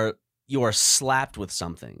you are slapped with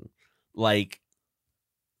something, like,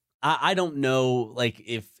 I don't know, like,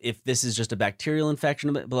 if this is just a bacterial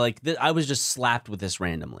infection, but like, I was just slapped with this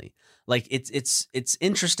randomly. Like, it's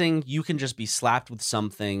interesting. You can just be slapped with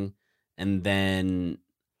something, and then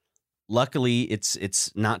luckily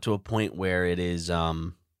it's not to a point where it is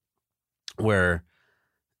where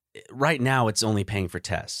right now it's only paying for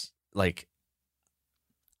tests. Like,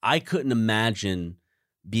 I couldn't imagine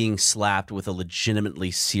being slapped with a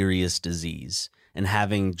legitimately serious disease and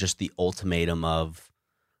having just the ultimatum of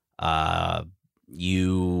I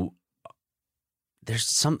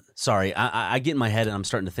get in my head and I'm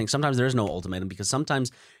starting to think sometimes there is no ultimatum, because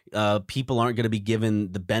sometimes people aren't going to be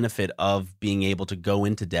given the benefit of being able to go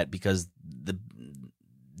into debt because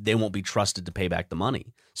they won't be trusted to pay back the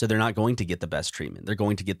money. So they're not going to get the best treatment. They're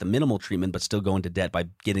going to get the minimal treatment, but still go into debt by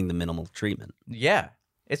getting the minimal treatment. Yeah.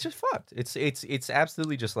 It's just fucked. It's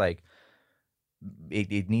absolutely just like,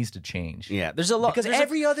 it needs to change. Yeah, there's a lot, because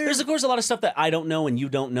there's of course a lot of stuff that I don't know and you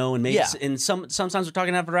don't know, and maybe sometimes we're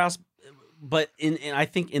talking after house, but I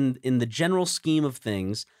think in the general scheme of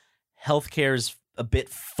things, healthcare is a bit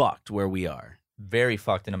fucked where we are. Very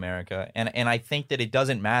fucked in America, and I think that it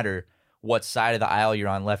doesn't matter what side of the aisle you're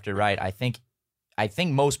on, left or right. I think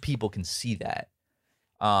most people can see that.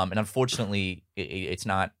 And unfortunately, it's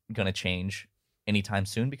not going to change anytime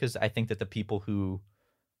soon because I think that the people who,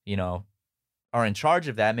 are in charge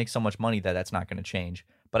of that make so much money that that's not going to change.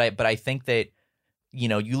 But I think that,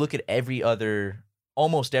 you look at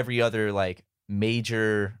almost every other like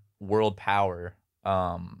major world power,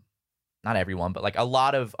 not everyone, but like a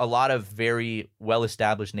lot of very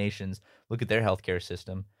well-established nations look at their healthcare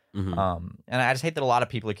system. Mhm. And I just hate that a lot of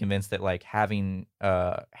people are convinced that like having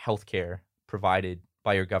healthcare provided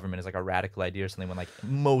by your government is like a radical idea or something when like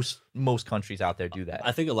most countries out there do that.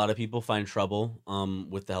 I think a lot of people find trouble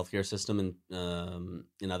with the healthcare system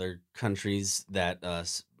in other countries that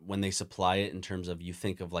when they supply it in terms of you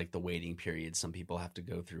think of like the waiting period some people have to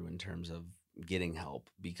go through in terms of getting help,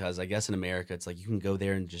 because I guess in America it's like you can go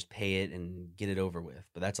there and just pay it and get it over with,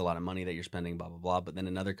 but that's a lot of money that you're spending, blah blah blah. But then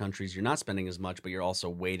in other countries you're not spending as much, but you're also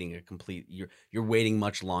waiting you're waiting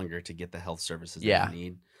much longer to get the health services that you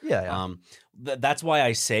need. Yeah. That's why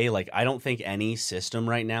I say like I don't think any system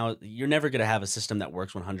right now, you're never going to have a system that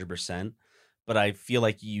works 100%, but I feel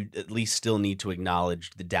like you at least still need to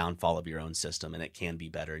acknowledge the downfall of your own system, and it can be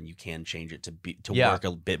better, and you can change it to work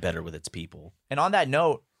a bit better with its people. And on that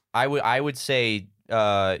note, I would say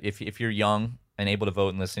if you're young and able to vote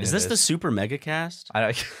and listen, is this the super mega cast? We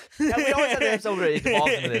always have the episode where it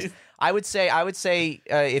evolves into this. I would say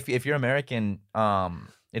if you're American,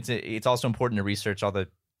 it's also important to research all the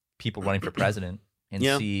people running for president and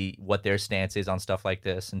see what their stance is on stuff like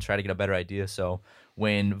this and try to get a better idea. So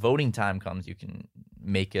when voting time comes, you can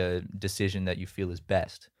make a decision that you feel is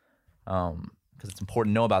best. Because it's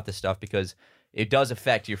important to know about this stuff because it does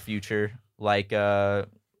affect your future. Like,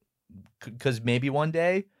 because maybe one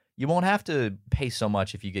day you won't have to pay so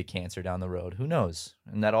much if you get cancer down the road. Who knows?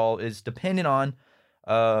 And that all is dependent on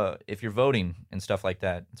if you're voting and stuff like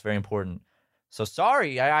that. It's very important. So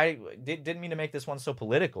sorry, I didn't mean to make this one so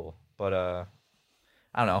political, but I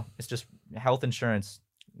don't know. It's just health insurance.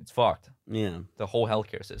 It's fucked. Yeah. The whole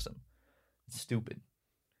healthcare system. It's stupid.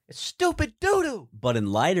 It's stupid doo-doo. But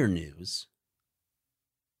in lighter news,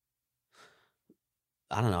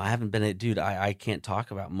 I don't know. I haven't been dude. I can't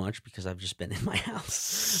talk about much because I've just been in my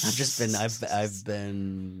house. I've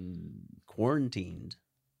been quarantined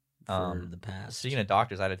for the past. Speaking of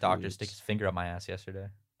doctors, I had a doctor stick his finger up my ass yesterday.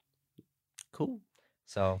 Cool.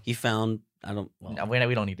 So he found no,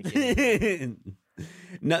 we don't need to get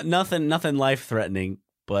nothing life threatening,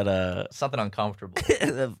 but something uncomfortable.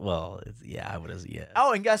 Well, I would have. Yeah.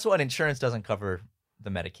 Oh, and guess what? Insurance doesn't cover the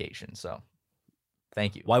medication, so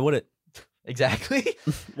thank you. Why would it? Exactly.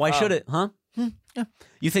 Why should it? Huh? Yeah.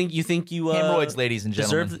 You think hemorrhoids, ladies and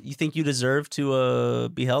gentlemen. You think you deserve to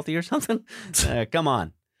be healthy or something? Come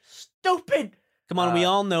on. Stupid. Come on. We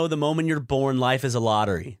all know the moment you're born, life is a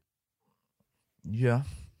lottery. Yeah.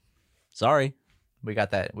 Sorry. We got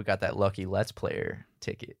that lucky Let's Player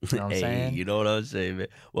ticket. You know what I'm saying? You know what I'm saying, man?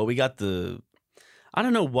 Well, we got I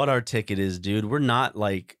don't know what our ticket is, dude. We're not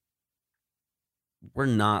like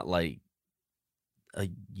a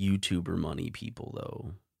YouTuber money people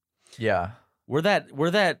though. Yeah. We're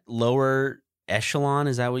that lower echelon.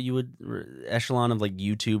 Is that what you would echelon of like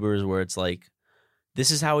YouTubers where it's like, this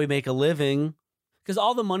is how we make a living? Because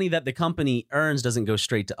all the money that the company earns doesn't go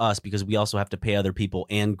straight to us because we also have to pay other people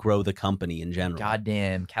and grow the company in general.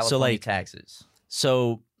 Goddamn California taxes.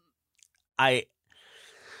 So I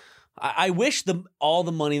wish all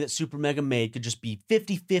the money that Super Mega made could just be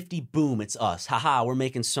 50-50, boom, it's us. Haha, we're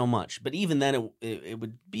making so much. But even then it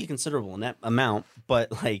would be a considerable amount.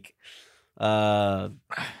 But like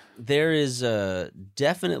there's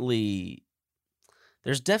definitely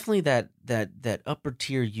that upper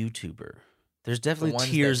tier YouTuber. There's definitely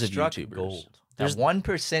tiers of YouTubers. Gold. There's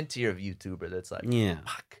 1% tier of YouTuber that's like, yeah,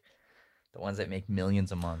 fuck. The ones that make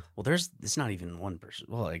millions a month. Well, it's not even 1%.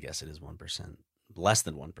 Well, I guess it is 1%, less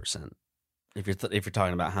than 1%. If you're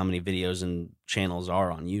talking about how many videos and channels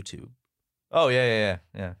are on YouTube. Oh yeah.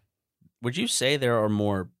 Would you say there are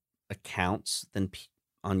more accounts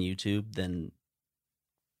on YouTube than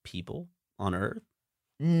people on Earth?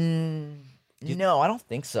 No, I don't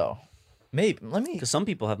think so. Maybe because some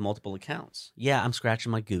people have multiple accounts. Yeah, I'm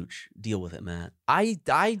scratching my gooch. Deal with it, Matt. I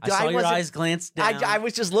saw your eyes glance down. I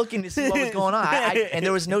was just looking to see what was going on, and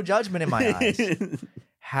there was no judgment in my eyes.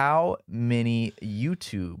 How many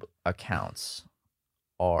YouTube accounts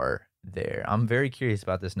are there? I'm very curious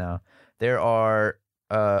about this now. There are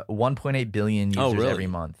 1.8 billion users every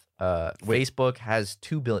month. Facebook has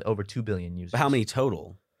over 2 billion users. But how many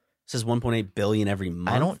total? It says 1.8 billion every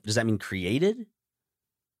month. Does that mean created?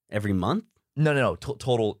 Every month? No.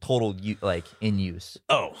 Total, like in use.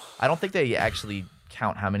 Oh, I don't think they actually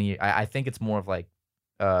count how many. I think it's more of like,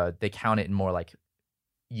 they count it in more like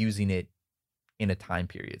using it in a time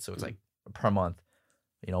period. So it's like per month,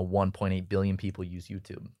 1.8 billion people use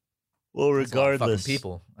YouTube. Well, That's a lot of fucking regardless,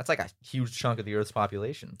 people. That's like a huge chunk of the Earth's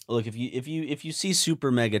population. look, if you see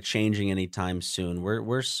Super Mega changing anytime soon,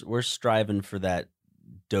 we're striving for that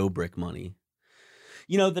Dobrik money.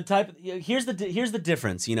 The type. Here's the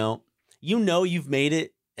difference. You've made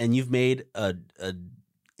it, and you've made an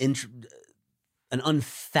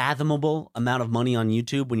unfathomable amount of money on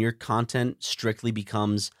YouTube when your content strictly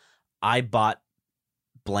becomes, I bought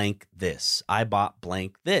blank this, I bought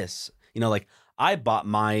blank this. Like, I bought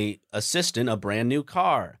my assistant a brand new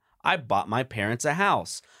car. I bought my parents a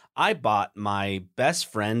house. I bought my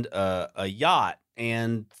best friend a yacht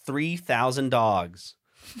and 3,000 dogs.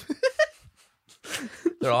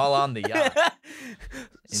 They're all on the yacht,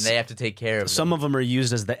 and they have to take care of them. Some of them are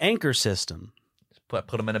used as the anchor system. Put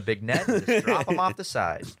them in a big net and just drop them off the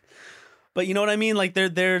side. But you know what I mean? Like,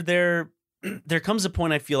 there comes a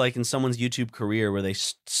point, I feel like, in someone's YouTube career where they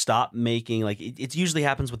stop making, like, it usually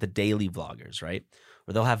happens with the daily vloggers, right?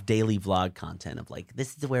 Where they'll have daily vlog content of like,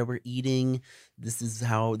 this is where we're eating,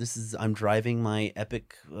 I'm driving my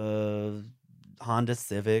epic Honda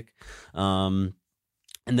Civic,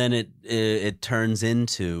 and then it turns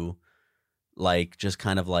into like just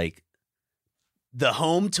kind of like the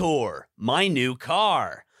home tour, my new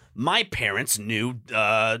car, my parents' new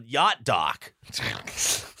yacht dock.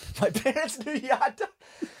 My parents' new yacht dock.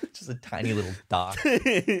 Just a tiny little dock.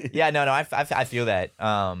 Yeah, no, I feel that.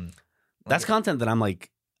 That's content that I'm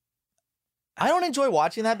like, I don't enjoy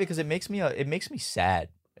watching that because it makes me sad.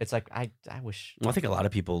 It's like I wish. Well, I think a lot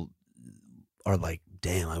of people are like,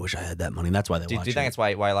 damn, I wish I had that money. And that's why they watch it. Do you think that's why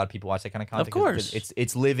a lot of people watch that kind of content? Of course.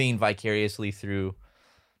 It's living vicariously through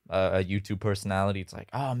a YouTube personality. It's like,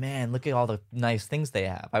 oh man, look at all the nice things they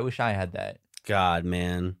have. I wish I had that. God,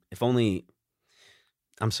 man, if only.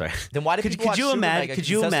 I'm sorry. Then why did people watch Super Mega? Could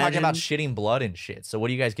you imagine talking about shitting blood and shit? So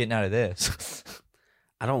what are you guys getting out of this?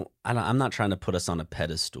 I'm not trying to put us on a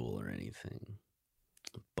pedestal or anything,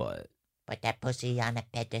 but Put that pussy on a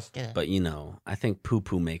pedestal. But I think poo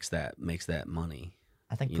poo makes that money.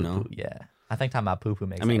 I think poo poo, yeah. I think talking about poo poo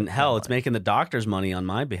makes. I mean, hell, it's money. making the doctors money on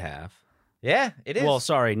my behalf. Yeah, it is. Well,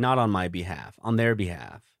 sorry, not on my behalf, on their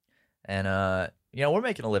behalf. And we're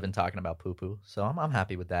making a living talking about poo poo, so I'm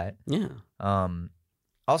happy with that. Yeah.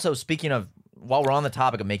 Also, speaking of, while we're on the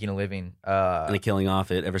topic of making a living, and killing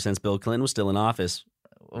off it ever since Bill Clinton was still in office.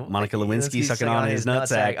 Monica Lewinsky sucking on his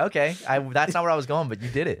nutsack. Okay, that's not where I was going, but you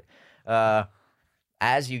did it.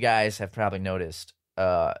 As you guys have probably noticed,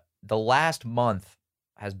 the last month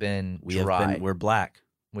has been dry. We're black.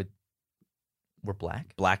 We're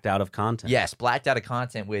black? Blacked out of content. Yes, blacked out of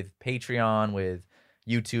content with Patreon, with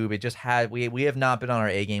YouTube. It just we have not been on our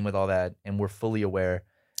A game with all that, and we're fully aware.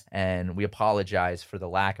 And we apologize for the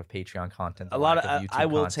lack of Patreon content. A lot of YouTube I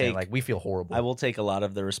will content. take. Like, we feel horrible. I will take a lot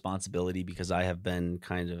of the responsibility because I have been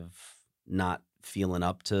kind of not feeling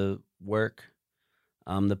up to work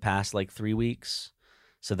the past like 3 weeks.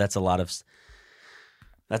 So that's a lot of.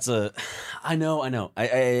 I know.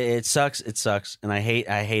 It sucks, and I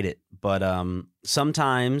hate it. But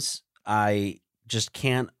sometimes I just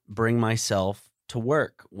can't bring myself to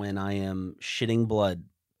work when I am shitting blood.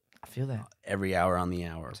 I feel that every hour on the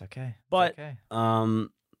hour. It's okay. But okay.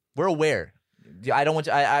 We're aware. I don't want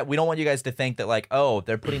we don't want you guys to think that like, oh,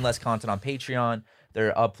 they're putting less content on Patreon,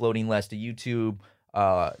 they're uploading less to YouTube,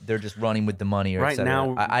 they're just running with the money or right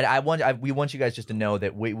now. We want you guys just to know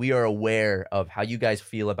that we are aware of how you guys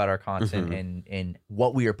feel about our content and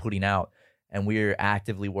what we are putting out, and we are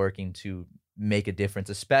actively working to make a difference,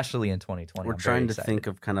 especially in 2020. We're trying to think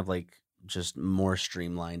of kind of like just more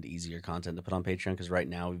streamlined, easier content to put on Patreon, because right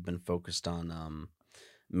now we've been focused on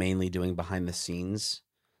mainly doing behind the scenes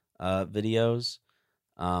videos,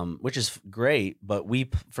 which is great. But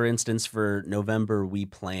for instance, for November, we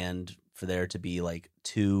planned for there to be like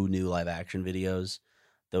 2 new live action videos.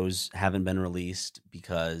 Those haven't been released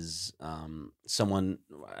because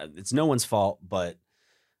it's no one's fault, but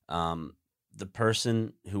the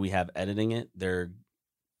person who we have editing it, there's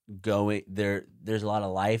a lot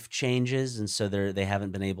of life changes, and so they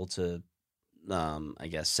haven't been able to I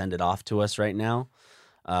guess send it off to us right now,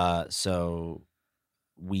 so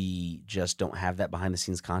we just don't have that behind the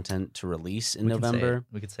scenes content to release in November.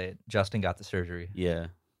 We could say it. Justin got the surgery. Yeah,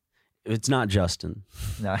 it's not Justin.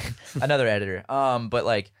 No, another editor. But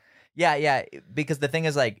like, yeah, because the thing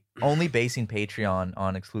is, like, only basing Patreon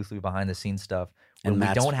on exclusively behind the scenes stuff. When we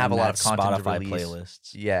don't have a lot of content Spotify to release.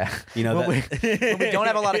 Playlists. Yeah. When we don't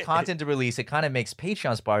have a lot of content to release, it kind of makes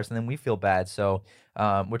Patreon sparse, and then we feel bad. So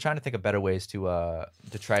we're trying to think of better ways to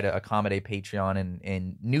try to accommodate Patreon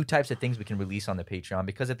and new types of things we can release on the Patreon.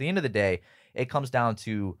 Because at the end of the day, it comes down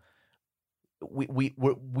to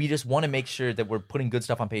we just want to make sure that we're putting good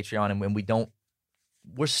stuff on Patreon, and when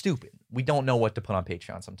we're stupid. We don't know what to put on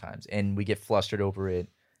Patreon sometimes, and we get flustered over it,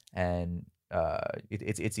 and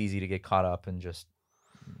it's easy to get caught up in just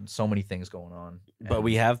so many things going on. But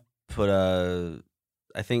we have put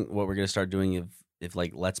I think what we're gonna start doing if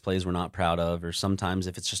like Let's Plays we're not proud of, or sometimes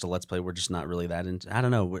if it's just a Let's Play we're just not really that into. I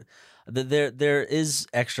don't know. There is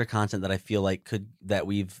extra content that I feel like that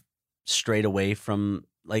we've strayed away from.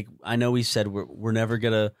 Like, I know we said we're never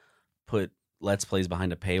gonna put Let's Plays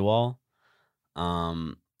behind a paywall.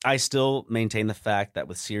 I still maintain the fact that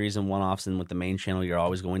with series and one-offs and with the main channel, you're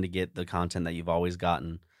always going to get the content that you've always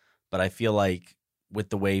gotten. But I feel like with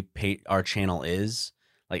the way our channel is,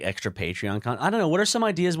 like extra Patreon content, I don't know. What are some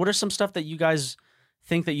ideas? What are some stuff that you guys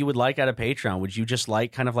think that you would like out of Patreon? Would you just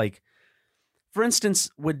like kind of like, for instance,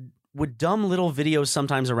 would dumb little videos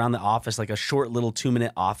sometimes around the office, like a short little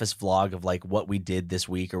 2-minute office vlog of like what we did this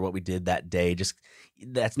week or what we did that day, just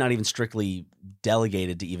that's not even strictly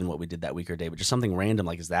delegated to even what we did that week or day, but just something random.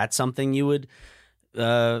 Like, is that something you would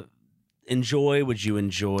enjoy? Would you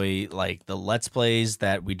enjoy like the Let's Plays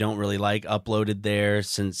that we don't really like uploaded there,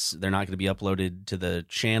 since they're not going to be uploaded to the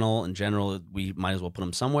channel in general? We might as well put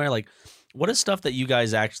them somewhere. Like, what is stuff that you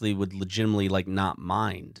guys actually would legitimately like not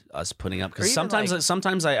mind us putting up? Because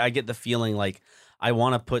sometimes I get the feeling like I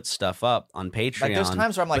want to put stuff up on Patreon. Like, there's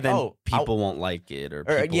times where I'm like, but then people won't like it,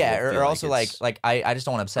 or also like I just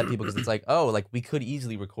don't want to upset people, because it's like, oh, like we could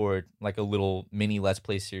easily record like a little mini Let's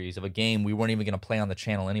Play series of a game we weren't even going to play on the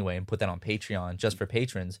channel anyway, and put that on Patreon just for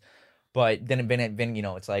patrons. But then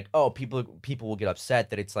it's like, oh, people will get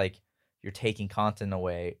upset that it's like you're taking content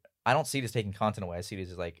away. I don't see it as taking content away. I see it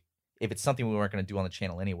as like, if it's something we weren't going to do on the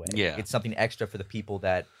channel anyway, it's something extra for the people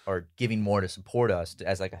that are giving more to support us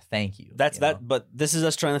as like a thank you. That's that. Know? But this is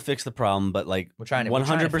us trying to fix the problem. But like, we're trying to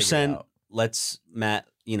 100%. Let's, Matt.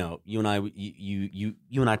 You know, you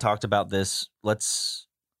and I talked about this. Let's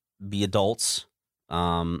be adults.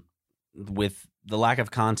 With the lack of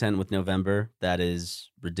content with November, that is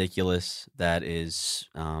ridiculous. That is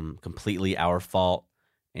completely our fault.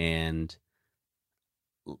 And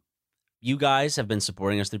you guys have been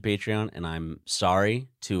supporting us through Patreon, and I'm sorry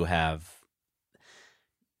to have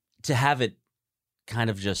it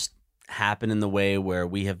kind of just happen in the way where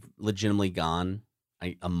we have legitimately gone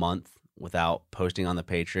a month without posting on the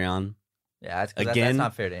Patreon. Yeah, that's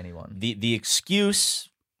not fair to anyone. The excuse,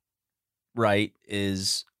 right,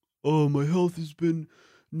 is, oh, my health has been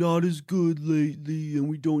not as good lately, and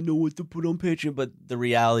we don't know what to put on Patreon. But the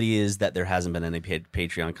reality is that there hasn't been any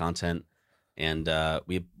Patreon content, and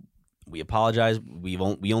we apologize. We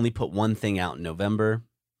only put one thing out in November,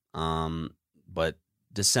 but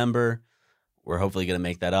December, we're hopefully going to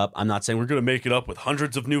make that up. I'm not saying we're going to make it up with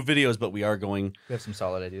hundreds of new videos, but we are going. We have some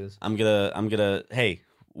solid ideas. I'm gonna. Hey,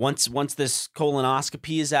 once this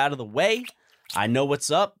colonoscopy is out of the way, I know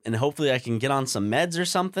what's up, and hopefully I can get on some meds or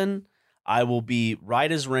something. I will be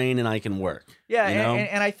right as rain, and I can work. Yeah,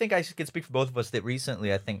 and I think I can speak for both of us that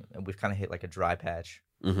recently I think we've kind of hit like a dry patch.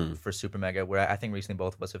 Mm-hmm. For Super Mega, where I think recently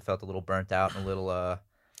both of us have felt a little burnt out and a little well,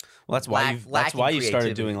 that's why you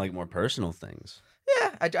started doing like more personal things.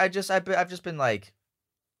 Yeah, I've just been like,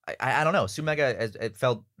 I don't know. Super Mega it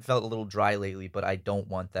felt a little dry lately, but I don't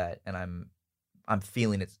want that, and I'm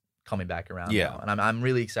feeling it's coming back around now, and I'm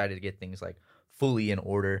really excited to get things like fully in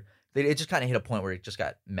order. It just kind of hit a point where it just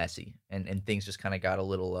got messy, and things just kind of got a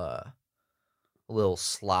little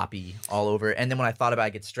sloppy all over. And then when I thought about it, I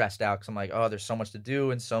get stressed out because I'm like, oh, there's so much to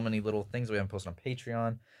do and so many little things we haven't posted on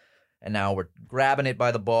Patreon. And now we're grabbing it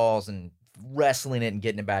by the balls and wrestling it and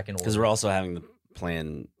getting it back in order. Because we're also having to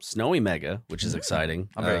plan Snowy Mega, which is exciting.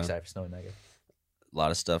 I'm very excited for Snowy Mega. A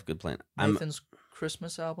lot of stuff, good plan. Nathan's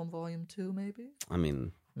Christmas album volume 2, maybe? I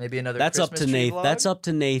mean, maybe another that's Christmas up to Nathan. vlog? That's up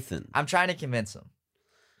to Nathan. I'm trying to convince him.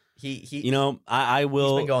 You know, I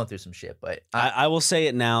will. He's been going through some shit, but I will say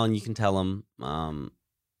it now, and you can tell him.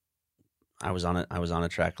 I was on a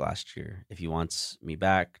track last year. If he wants me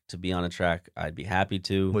back to be on a track, I'd be happy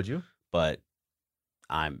to. Would you? But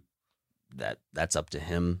that's up to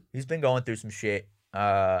him. He's been going through some shit.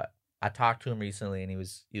 I talked to him recently, and he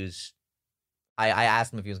was. I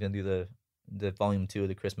asked him if he was going to do the volume 2 of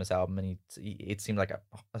the Christmas album, and it seemed like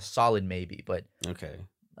a solid maybe. But okay,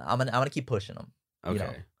 I'm gonna keep pushing him. Okay. You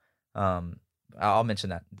know? I'll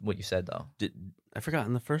mention that what you said though. I forgot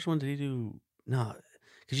in the first one? Did he do no?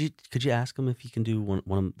 Could you ask him if he can do one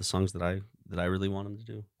of the songs that I really want him to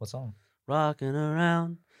do? What song? Rocking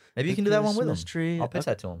around. Maybe you can do that one with him. Tree. I'll pitch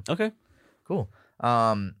that to him. Okay, cool.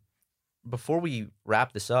 Before we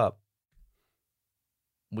wrap this up,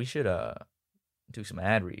 we should do some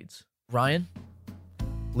ad reads. Ryan,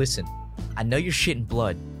 listen. I know you're shitting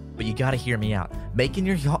blood, but you gotta hear me out. Making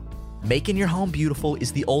your home beautiful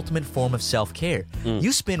is the ultimate form of self-care.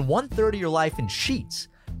 You spend 1/3 of your life in sheets.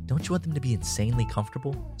 Don't you want them to be insanely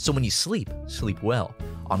comfortable? So when you sleep well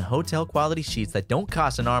on hotel-quality sheets that don't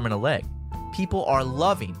cost an arm and a leg. People are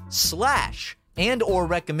loving /and/or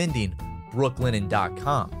recommending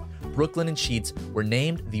Brooklinen.com. Brooklinen Sheets were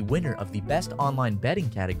named the winner of the best online bedding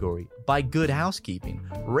category by Good Housekeeping.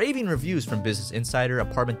 Raving reviews from Business Insider,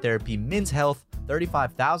 Apartment Therapy, Men's Health,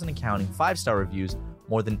 35,000 and counting, 5-star reviews,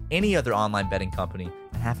 more than any other online bedding company,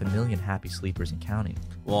 and 500,000 happy sleepers and counting.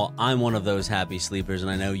 Well, I'm one of those happy sleepers, and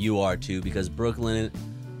I know you are too, because Brooklinen,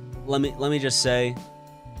 let me just say,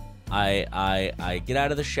 I get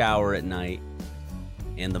out of the shower at night,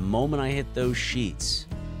 and the moment I hit those sheets,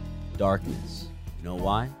 darkness. You know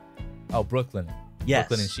why? Oh, Brooklyn. Yes.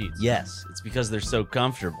 Brooklinen Sheets. Yes. It's because they're so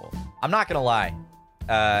comfortable. I'm not gonna lie.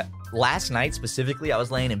 Last night specifically, I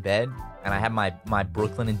was laying in bed and I had my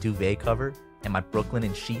Brooklinen duvet cover and my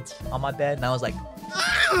Brooklinen sheets on my bed, and I was like,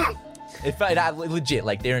 it felt legit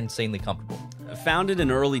like they're insanely comfortable. Founded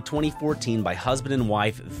in early 2014 by husband and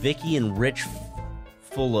wife Vicky and Rich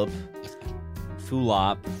Fulop.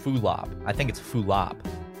 I think it's Fulop.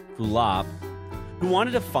 Who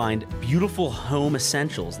wanted to find beautiful home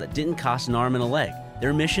essentials that didn't cost an arm and a leg.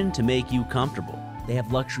 Their mission, to make you comfortable. They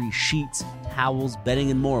have luxury sheets, towels,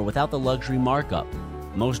 bedding, and more without the luxury markup.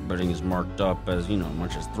 Most bedding is marked up as,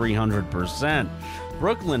 much as 300%.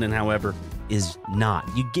 Brooklinen, however, is not.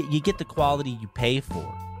 You get the quality you pay for,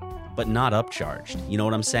 but not upcharged. You know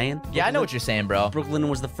what I'm saying? Yeah, I know what you're saying, bro. Brooklinen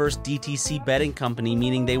was the first DTC bedding company,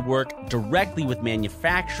 meaning they work directly with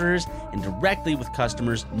manufacturers and directly with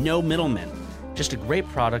customers, no middlemen. Just a great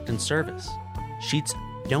product and service. Sheets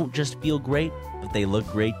don't just feel great, but they look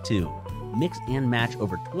great too. Mix and match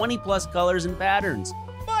over 20 plus colors and patterns.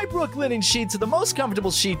 My Brooklinen sheets are the most comfortable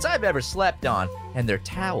sheets I've ever slept on, and their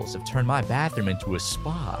towels have turned my bathroom into a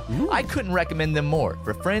spa. I couldn't recommend them more.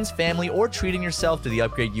 For friends, family, or treating yourself to the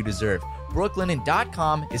upgrade you deserve,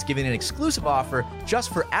 Brooklinen.com is giving an exclusive offer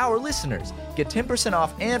just for our listeners. Get 10%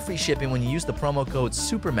 off and free shipping when you use the promo code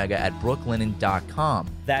SUPERMEGA at Brooklinen.com.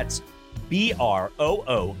 That's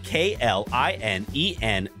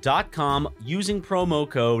BROOKLINEN.com using promo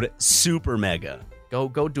code SUPERMEGA.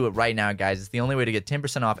 Go do it right now, guys. It's the only way to get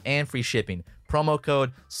 10% off and free shipping. Promo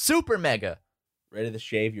code SUPERMEGA. Ready to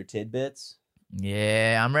shave your tidbits?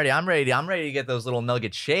 Yeah, I'm ready. I'm ready to get those little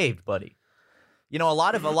nuggets shaved, buddy.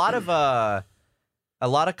 A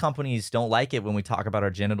lot of companies don't like it when we talk about our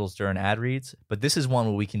genitals during ad reads, but this is one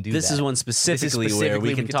where we can do this that. Is one specifically where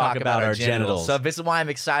we can talk about our genitals. So this is why I'm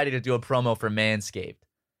excited to do a promo for Manscaped.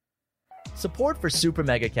 Support for Super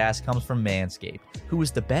Mega Cast comes from Manscaped, who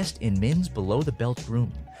is the best in men's below-the-belt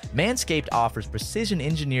grooming. Manscaped offers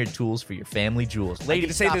precision-engineered tools for your family jewels. I get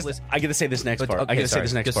to say this next part. Okay,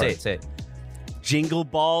 say it. Jingle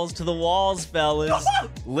balls to the walls, fellas.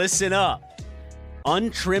 Listen up.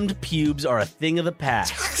 Untrimmed pubes are a thing of the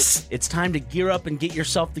past. It's time to gear up and get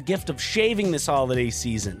yourself the gift of shaving this holiday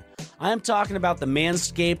season. I am talking about the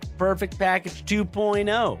Manscaped Perfect Package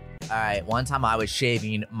 2.0. All right, one time I was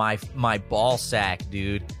shaving my ball sack,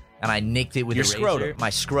 dude, and I nicked it with a razor. Scrotum.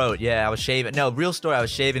 My scrot, yeah. I was shaving. No, real story. I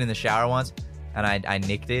was shaving in the shower once, and I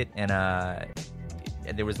nicked it, and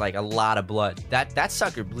there was like a lot of blood. That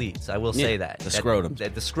sucker bleeds. I will say that. The scrotum.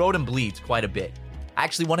 The scrotum bleeds quite a bit.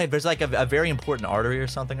 Actually, there's like a very important artery or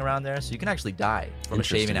something around there, so you can actually die from a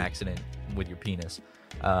shaving accident with your penis.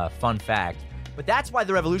 Fun fact. But that's why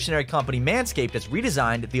the revolutionary company Manscaped has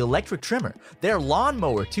redesigned the electric trimmer. Their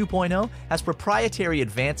Lawnmower 2.0 has proprietary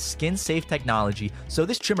advanced skin-safe technology, so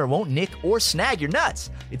this trimmer won't nick or snag your nuts.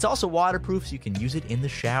 It's also waterproof, so you can use it in the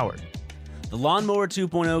shower. The Lawnmower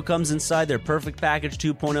 2.0 comes inside their Perfect Package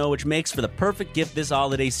 2.0, which makes for the perfect gift this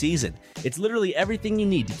holiday season. It's literally everything you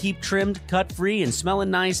need to keep trimmed, cut-free, and smelling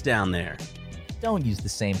nice down there. Don't use the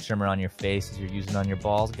same trimmer on your face as you're using on your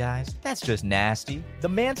balls, guys. That's just nasty. The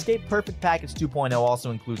Manscaped Perfect Package 2.0 also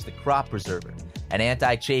includes the Crop Preserver, an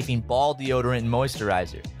anti-chafing ball deodorant and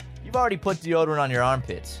moisturizer. You've already put deodorant on your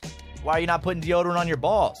armpits. Why are you not putting deodorant on your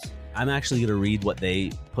balls? I'm actually going to read what they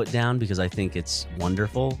put down because I think it's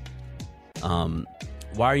wonderful. Why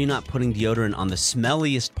are you not putting deodorant on the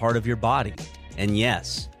smelliest part of your body? And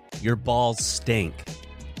yes, your balls stink.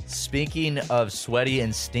 Speaking of sweaty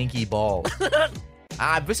and stinky balls,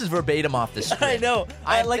 this is verbatim off the script. I know.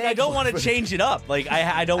 I don't want to change it up.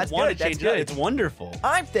 I don't want to change it up. It's wonderful.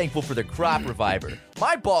 I'm thankful for the Crop Reviver.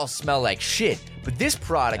 My balls smell like shit, but this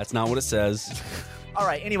product... That's not what it says. All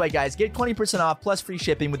right, anyway, guys, get 20% off plus free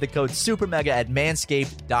shipping with the code SUPERMEGA at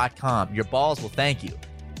manscaped.com. Your balls will thank you.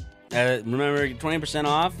 Remember, 20%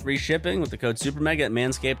 off, free shipping with the code SUPERMEGA at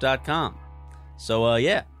manscaped.com. So,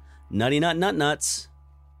 yeah. Nutty Nut Nut Nuts.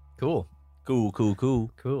 Cool.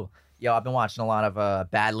 Cool. Yo, I've been watching a lot of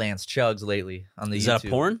Badlands Chugs lately on the Is YouTube. that a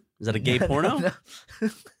porn? Is that a gay porno? No.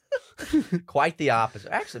 Quite the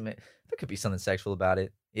opposite. Actually, man, there could be something sexual about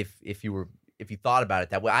it if you thought about it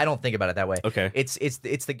that way. I don't think about it that way. Okay. It's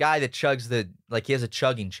the guy that chugs he has a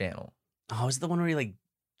chugging channel. Oh, is it the one where he like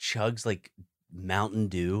chugs like Mountain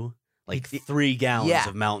Dew? Like 3 gallons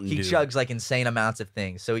of Mountain Dew. He chugs like insane amounts of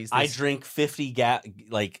things. So I drink 50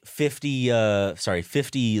 like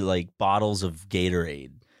bottles of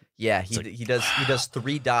Gatorade. Yeah, he does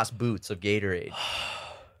 3 DOS boots of Gatorade.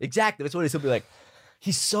 Exactly. That's what he'll be like.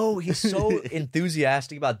 He's so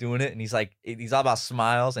enthusiastic about doing it, and he's all about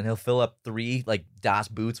smiles, and he'll fill up 3 like DOS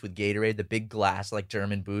boots with Gatorade, the big glass like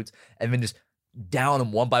German boots, and then just down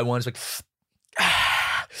them one by one. It's like,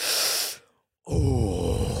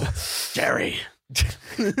 oh, Jerry.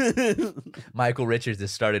 Michael Richards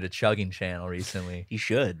has started a chugging channel recently. He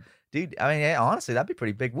should. Dude, I mean, honestly, that'd be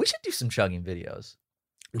pretty big. We should do some chugging videos.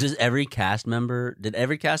 Did every cast member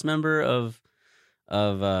of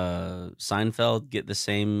Seinfeld get the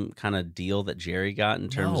same kind of deal that Jerry got in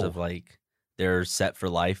terms of like they're set for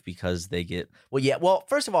life because they get? Well, yeah. Well,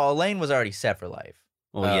 first of all, Elaine was already set for life.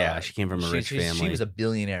 Well, yeah, she came from a rich family. She was a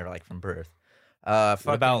billionaire like from birth. What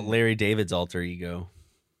about Larry David's alter ego?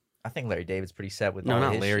 I think Larry David's pretty set with. No, all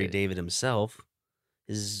not his Larry shit. David himself.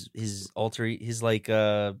 His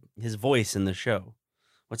voice in the show.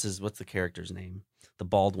 What's the character's name? The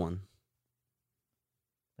bald one.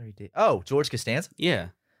 Larry David. Oh, George Costanza. Yeah.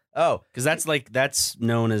 Oh, because that's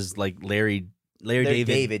known as like Larry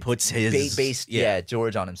David puts his based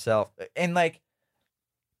George on himself, and like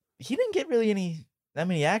he didn't get really that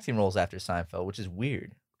many acting roles after Seinfeld, which is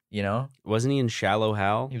weird. You know, wasn't he in Shallow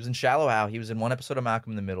Hal? He was in Shallow Hal. He was in one episode of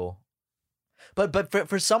Malcolm in the Middle. But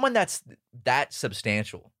for someone that's that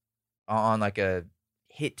substantial on like a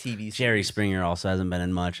hit TV series. Jerry Springer also hasn't been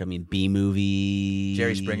in much. I mean, B-Movie.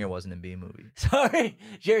 Jerry Springer wasn't in B-Movie. Sorry,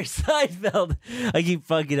 Jerry Seinfeld. I keep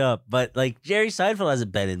fucking up. But like Jerry Seinfeld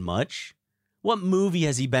hasn't been in much. What movie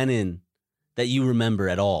has he been in that you remember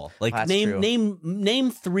at all? Like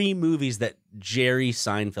name 3 movies that Jerry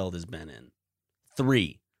Seinfeld has been in.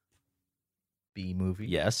 3. B-Movie.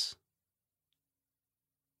 Yes.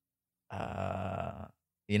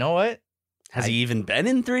 You know what? Has he even been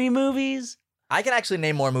in 3 movies? I can actually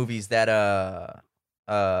name more movies that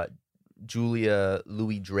Julia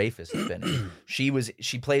Louis-Dreyfus has been in. She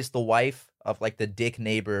plays the wife of like the dick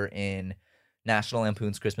neighbor in National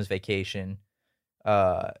Lampoon's Christmas Vacation.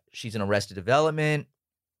 She's in Arrested Development.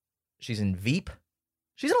 She's in Veep.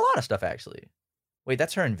 She's in a lot of stuff actually. Wait,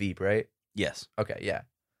 that's her in Veep, right? Yes. Okay, yeah.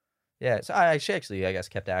 Yeah, so she actually, I guess,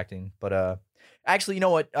 kept acting. But actually, you know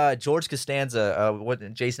what? George Costanza,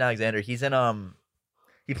 Jason Alexander, he's in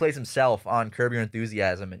he plays himself on Curb Your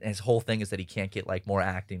Enthusiasm, and his whole thing is that he can't get like more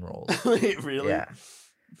acting roles. Wait, really? Yeah.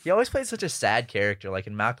 He always plays such a sad character. Like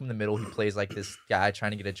in Malcolm in the Middle, he plays like this guy trying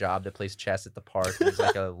to get a job that plays chess at the park. And he's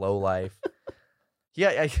like a low life.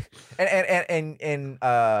 Yeah, and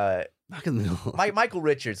Malcolm in the Middle. Michael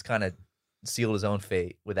Richards kind of sealed his own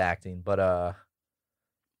fate with acting, but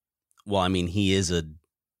well, I mean, he is a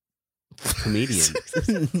comedian.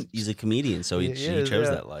 He's a comedian, so he chose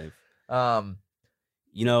that life.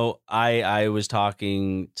 You know, I was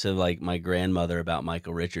talking to like my grandmother about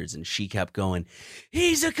Michael Richards, and she kept going,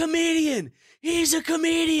 "He's a comedian. He's a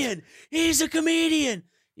comedian. He's a comedian."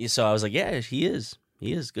 So I was like, "Yeah, he is.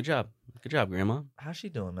 He is. Good job, Grandma." How's she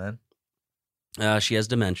doing, man? She has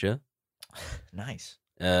dementia. Nice.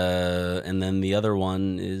 And then the other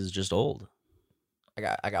one is just old.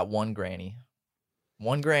 I got one granny.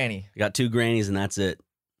 One granny. I got 2 grannies, and that's it.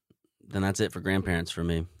 Then that's it for grandparents for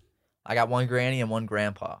me. I got one granny and one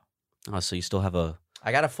grandpa. Oh, so you still have I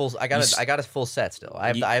got a full set still. I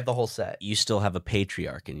have the whole set. You still have a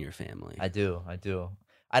patriarch in your family. I do. I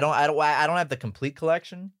don't have the complete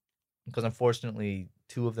collection because unfortunately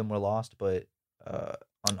 2 of them were lost, but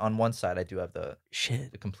on one side I do have the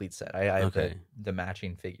complete set. I have the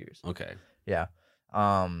matching figures. Okay. Yeah.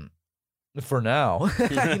 For now. You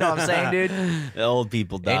know what I'm saying, dude? The old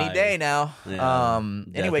people die. Any day now. Yeah,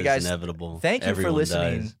 anyway, guys, inevitable. Thank you for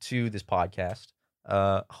listening dies. to this podcast.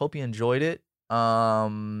 Hope you enjoyed it.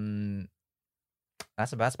 That's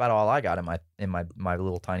about all I got in my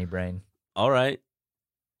little tiny brain. All right.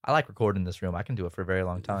 I like recording in this room. I can do it for a very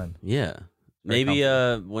long time. Yeah. Very Maybe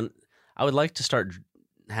when I would like to start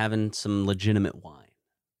having some legitimate wine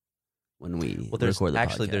when we record the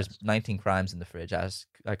podcast. There's 19 Crimes in the fridge. I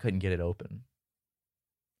couldn't get it open.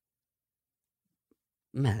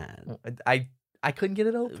 Man, I couldn't get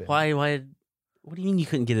it open. Why? What do you mean you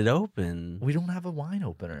couldn't get it open? We don't have a wine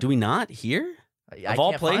opener. Do we not here? I Of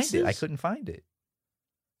all can't find places? it. I couldn't find it.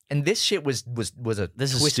 And this shit was a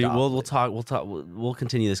This is twist stupid. off. We'll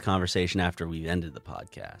continue this conversation after we've ended the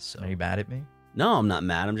podcast. So Are you mad at me? no, I'm not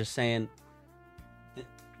mad. I'm just saying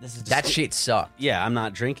this is That shit sucked. Yeah, I'm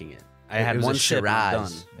not drinking it. I It had was one a sip and I'm done.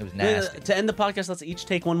 Shiraz. It was nasty. To end the podcast, let's each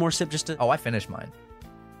take one more sip just to. Oh, I finished mine.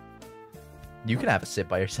 You can have a sip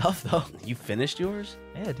by yourself, though. You finished yours?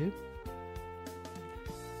 Yeah, dude.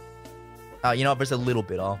 Oh, you know, there's a little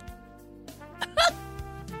bit all.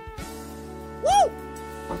 Woo!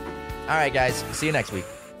 All right, guys. See you next week.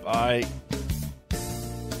 Bye.